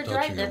they think You're they're touching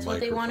driving. your That's what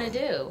they want to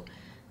do.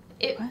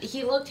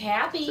 He looked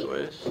happy,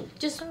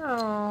 just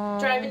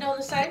driving down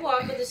the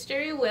sidewalk with a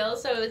steering wheel.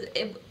 So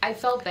I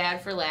felt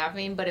bad for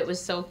laughing, but it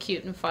was so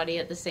cute and funny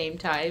at the same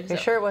time. You So.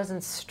 sure it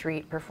wasn't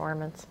street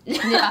performance?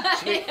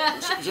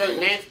 So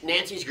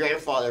Nancy's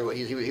grandfather,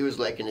 he was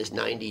like in his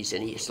 90s,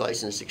 and his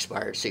license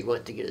expired, so he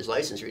went to get his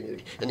license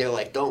renewed. And they're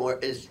like, "Don't worry."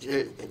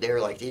 They're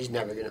like, "He's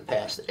never going to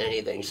pass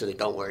anything," so they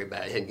don't worry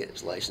about him getting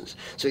his license.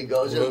 So he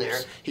goes in there.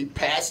 He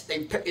passed. They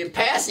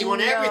pass him on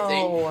No.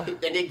 everything.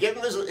 And they give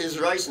him his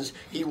license.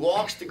 He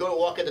walks to go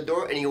walk at the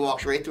door, and he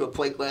walks right through a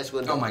plate glass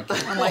window. Oh my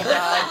God. Oh my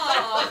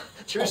God.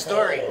 True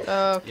story.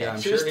 Okay. yeah,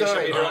 I'm True sure he should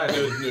story. be Not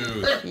driving.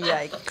 good news.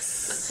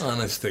 Yikes.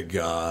 Honest to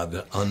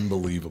God,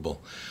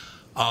 unbelievable.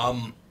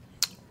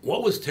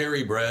 What was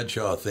Terry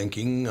Bradshaw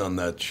thinking on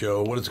that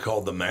show? What is it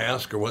called, The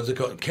Mask, or what's it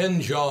called?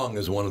 Ken Jeong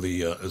is one of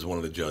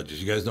the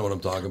judges. You guys know what I'm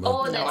talking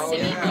about? Oh, that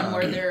singing one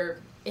where they're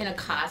in a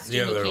costume.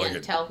 Yeah, You they're can't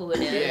like tell who it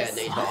is.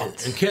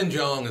 And Ken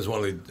Jeong is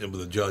one of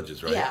the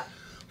judges, right? Yeah.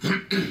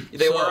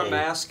 They wear a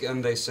mask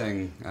and they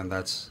sing, and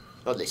that's.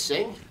 Oh, they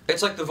sing?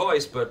 It's like The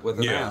Voice, but with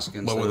a mask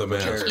instead with a of a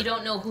chair. mask. You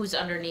don't know who's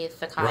underneath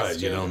the costume. Right,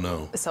 you don't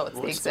know. So it's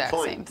the What's the exact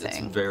point? same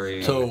thing. It's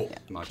very So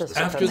much the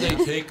same. after they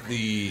take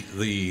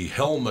the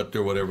helmet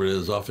or whatever it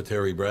is off of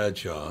Terry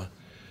Bradshaw,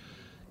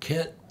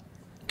 Ken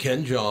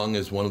Jeong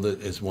is one of the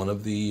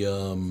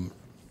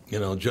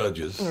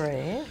judges.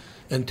 Right.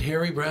 And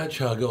Terry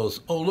Bradshaw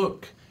goes, "Oh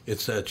look,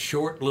 it's that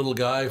short little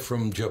guy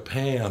from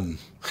Japan."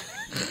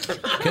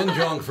 Ken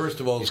Jeong, first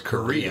of all, is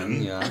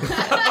Korean.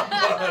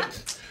 Yeah.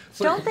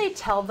 Don't they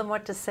tell them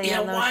what to say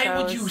Yeah, on those why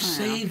shows? would you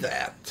say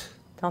that?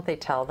 Don't they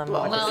tell them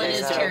what to Well, say? it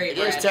is though? Terry It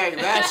is Bradshaw. Terry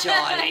Bradshaw.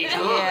 I mean,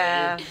 come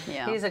on.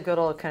 Yeah, he's a good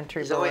old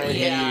country He's only, boy.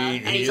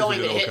 and he he's is only a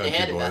been good hit in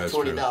the old head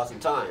country boy, about that's 20,000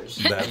 times.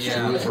 That's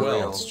Yeah, true as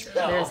well.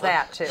 well. There's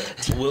that too.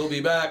 We'll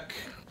be back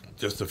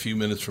just a few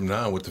minutes from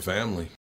now with the family.